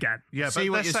one again. Yeah, See but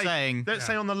what let's you're say, saying? Let's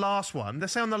say on the last one,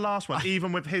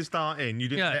 even with his dart in, you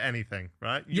didn't Yeah. hit anything,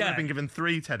 right? You would Yeah. have been given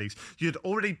 3 teddies. You'd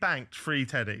already banked 3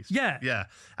 teddies. Yeah. Yeah.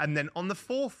 And then on the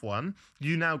 4th one,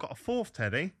 you now got a 4th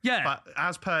teddy. Yeah. But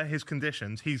as per his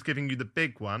conditions, he's giving you the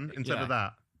big one instead Yeah. of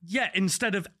that. Yeah,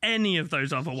 instead of any of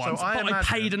those other ones. I but I imagine-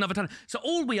 paid another tenner. So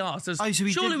all we asked is, Oh, so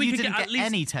surely you we could didn't get at least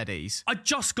any teddies? I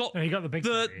just got, No, you got the big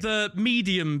teddy. the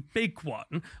medium big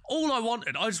one. All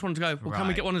I just wanted to go, well, can we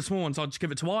Right. get one of the small ones? I'll just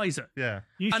give it to Isaac. Yeah.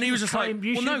 You And he should was have just like, claimed-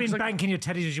 you well, should no, have 'cause been I- banking your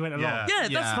teddies as you went along. Yeah. Yeah, Yeah.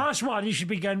 that's First one, you should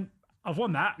be going, I've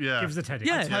won that. Yeah. Give us the teddy.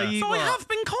 yeah. tell you So I what. have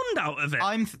been conned out of it.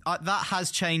 That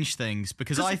has changed things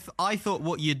because I thought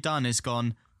what you'd done is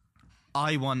gone,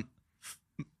 I want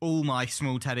all my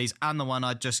small teddies and the one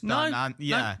I'd just done. And,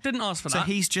 yeah. no, didn't ask for So that.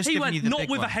 he's just he given went you the not big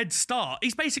with a one. head start.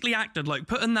 He's basically acted like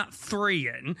putting that 3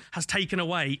 in has taken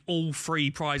away all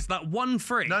 3 prizes. That 1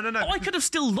 free. No. I could have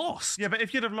still lost. Yeah, but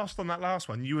if you'd have lost on that last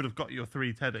one, you would have got your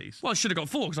 3 teddies. Well, I should have got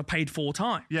 4 because I paid 4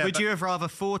 times. Yeah, Would but- you have rather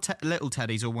 4 little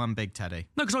teddies or 1 big teddy?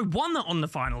 No, because I won that on the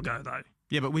final go though.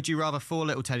 Yeah, but would you rather 4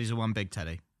 little teddies or 1 big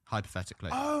teddy? Hypothetically.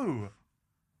 Oh.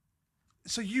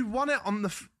 So you won it on the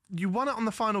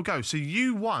final go. So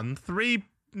you won 3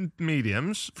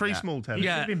 mediums, 3 Yeah. small teddies. You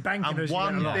Yeah. should have been banking And those as you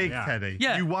went 1 along, big yeah. teddy.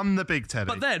 Yeah. You won the big teddy.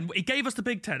 But then he gave us the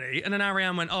big teddy, and then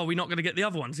Ariane went, "Oh, we're not going to get the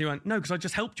other ones." He went, "No, because I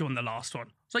just helped you on the last one."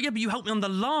 It's like, "Yeah, but you helped me on the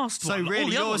last So one. All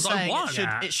really, the other you're ones I saying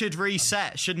won." it should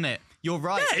reset, shouldn't it? You're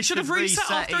right. Yeah, it should have reset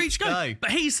after each go. go.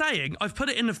 But he's saying, "I've put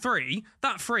it in the 3.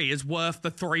 That 3 is worth the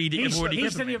 3 that you've already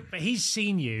given me." He's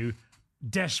seen you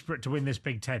desperate to win this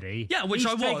big teddy. Yeah, which he's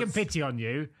I was. taken pity on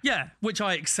you. Yeah, which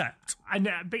I accept. And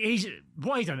but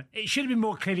what he's done, it should have been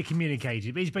more clearly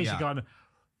communicated. But he's basically Yeah. gone,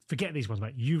 forget these ones,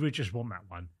 mate. You would just want that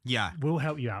one. Yeah. We'll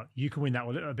help you out. You can win that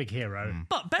one. Look at a big hero.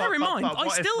 But bear in mind, but I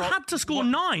what if- still what- had to score what-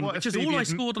 9, what which if is all I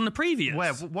Stevie scored on the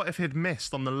previous. what if he'd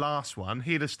missed on the last one?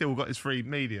 He'd have still got his 3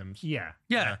 mediums. Yeah.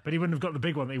 Yeah. But he wouldn't have got the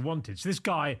big one that he wanted. So this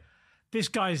guy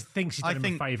thinks he's done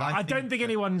him a favour. I don't think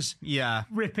anyone's Yeah.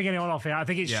 ripping anyone off here. I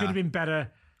think it Yeah. should have been better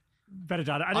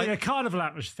done. And in a carnival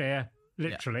atmosphere,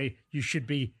 literally, you should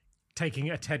be taking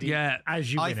a teddy Yeah.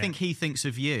 as you win I think it. he thinks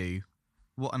of you.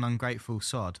 What an ungrateful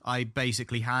sod. I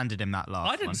basically handed him that last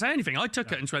I didn't one. say anything. I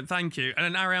took it and just went, "Thank you." And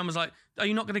then Ariane was like, "Are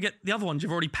you not going to get the other ones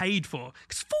you've already paid for?"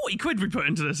 Because 40 quid we put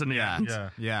into this in the Yeah.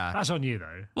 end. Yeah. That's on you,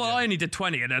 though. Well, I only did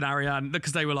 20, and then Ariane,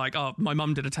 because they were like, "Oh, my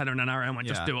mum did a tenner," and then Ariane went,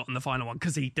 "Just Yeah. do it on the final one,"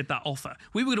 because he did that offer.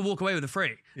 We were going to walk away with the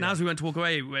 3. Now, as we went to walk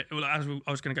away, I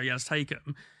was going to go, "Yeah, let's take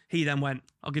them." He then went,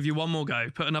 "I'll give you one more go,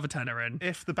 put another tenner in."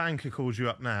 If the banker calls you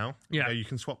up now, Yeah. you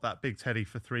can swap that big teddy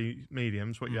for 3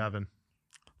 mediums. What you having?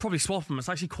 probably swap them. It's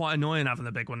actually quite annoying having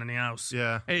the big one in the house.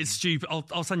 Yeah. It's stupid.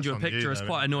 I'll send you a That's on picture. you, It's though,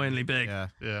 quite isn't it? annoyingly big.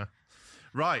 Yeah.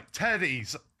 Right,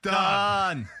 Teddy's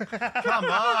done. Come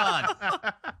on.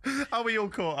 Are we all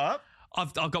caught up?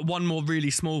 I've got one more really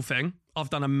small thing. I've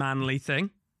done a manly thing.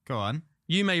 Go on.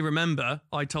 You may remember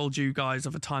I told you guys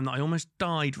of a time that I almost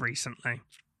died recently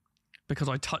because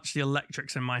I touched the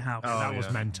electrics in my house. Oh, That was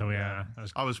yeah. mental, yeah. That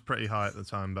was I was pretty high at the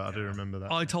time, but I do remember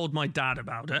that. I told my dad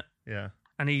about it. Yeah.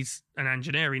 And he's an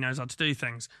engineer, he knows how to do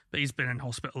things, but he's been in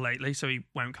hospital lately, so he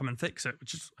won't come and fix it,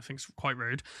 which is, I think, is quite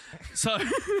rude. So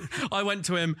I went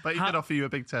to him. But he did offer you a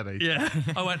big Teddy. Yeah,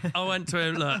 I went to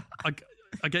him. Look,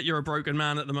 I get you're a broken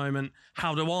man at the moment.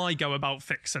 How do I go about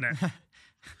fixing it?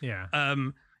 yeah.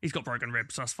 He's got broken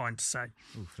ribs, so that's fine to say.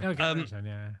 Okay,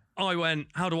 yeah. I went,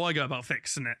 how do I go about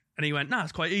fixing it? And he went, nah,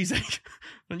 it's quite easy.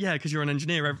 And yeah, because you're an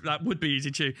engineer, that would be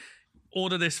easy to.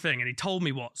 Order this thing, and he told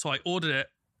me what. So I ordered it,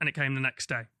 and it came the next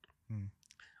day.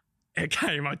 It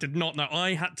came, I did not know.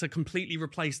 I had to completely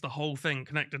replace the whole thing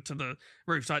connected to the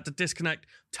roof. So I had to disconnect,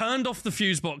 turned off the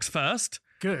fuse box first.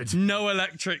 Good. No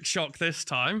electric shock this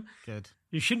time. Good.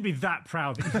 You shouldn't be that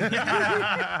proud.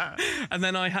 And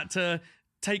then I had to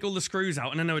take all the screws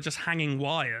out, and then they were just hanging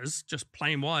wires, just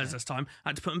plain wires this time. I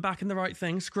had to put them back in the right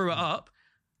thing, screw it up,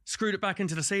 screwed it back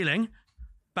into the ceiling.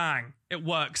 Bang, it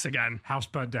works again. House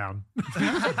burnt down.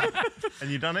 And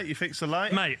you done it? You fixed the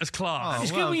light? Mate, it's class.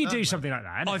 It's good when you do something like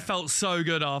that. I felt so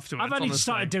good afterwards. I've only honestly.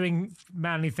 started doing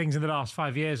manly things in the last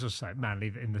 5 years or so.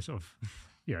 Manly in the sort of,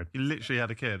 You literally had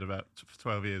a kid about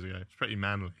 12 years ago. It's pretty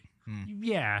manly.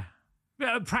 yeah.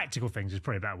 Practical things is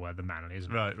probably a better word than manly,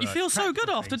 isn't it? Right. You feel so good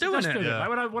after doing That's it. good. Yeah.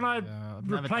 Like when I I've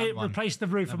never done one. replaced the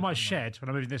roof of my shed when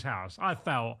I moved in this house, I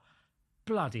felt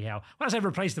bloody hell. When I say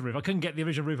replace the roof, I couldn't get the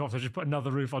original roof off, so I just put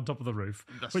another roof on top of the roof.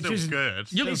 That's which still is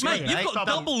good. You've Still got good,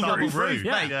 double roof. roof.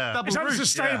 Yeah. Yeah. Double It's roof.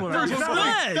 unsustainable. yeah. If Roof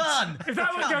that- spread. Done. If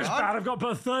that one goes bad, I've got to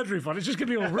put a third roof on. It's just going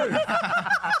to be all roof.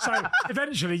 So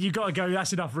eventually you got to go,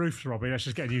 that's enough roofs, Robbie. Let's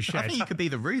just get a new I shed. think you could be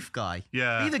the roof guy.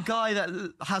 Yeah. Be the guy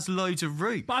that has loads of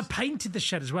roofs. But I painted the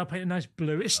shed as well, painted a nice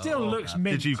blue. It still looks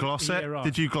mint. Did you gloss a it? year on.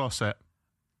 Did you gloss it?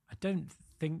 I don't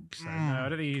think so. No, I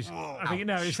don't think you use. I think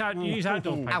no. It's out, you use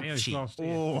outdoor painting. It's Ouchie. glossed,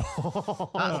 yeah.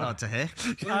 That's not to hear.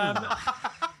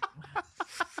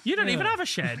 You don't even have a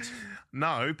shed.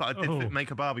 No, but I did Oh.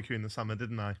 make a barbecue in the summer,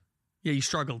 didn't I? Yeah, you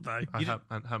struggled though. I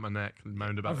hurt my neck and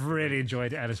moaned about I've it. really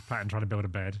enjoyed Ellis Patton trying to build a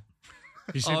bed.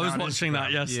 Have you seen I was that on watching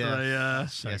that Instagram? yesterday. Yeah.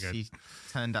 Yes, good. he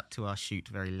turned up to our shoot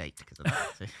very late because of that.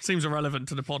 So. Seems irrelevant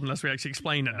to the pod unless we actually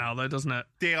explain it now, though, doesn't it?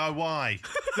 DIY.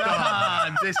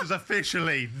 Done. This is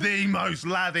officially the most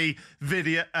laddie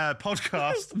video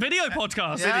podcast. Video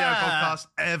podcast. Video Yeah. podcast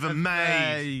ever made.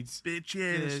 Made.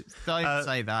 Bitches. Don't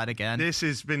say that again. This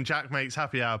has been Jack Mate's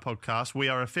Happy Hour podcast. We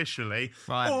are officially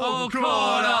Right. Oh,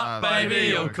 caught up, baby,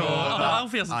 you're caught up.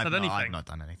 Alfie hasn't said I've anything. not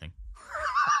done anything.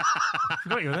 I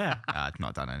forgot you were there. I've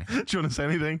not done anything. Do you want to say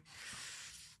anything?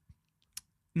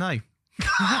 No.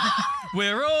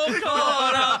 We're all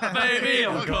caught up, baby,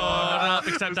 all caught up,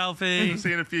 except Alfie. See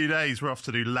you in a few days. We're off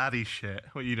to do laddie shit.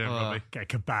 What are you doing, Robbie? Get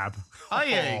a kebab. Are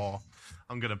you? Oh,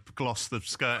 I'm going to gloss the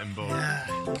skirting board.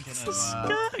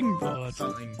 Skirting board.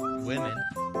 Something women.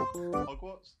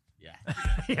 Hogwarts? Yeah.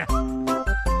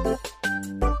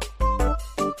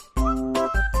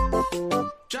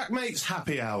 Jack Mate's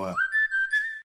Happy Hour.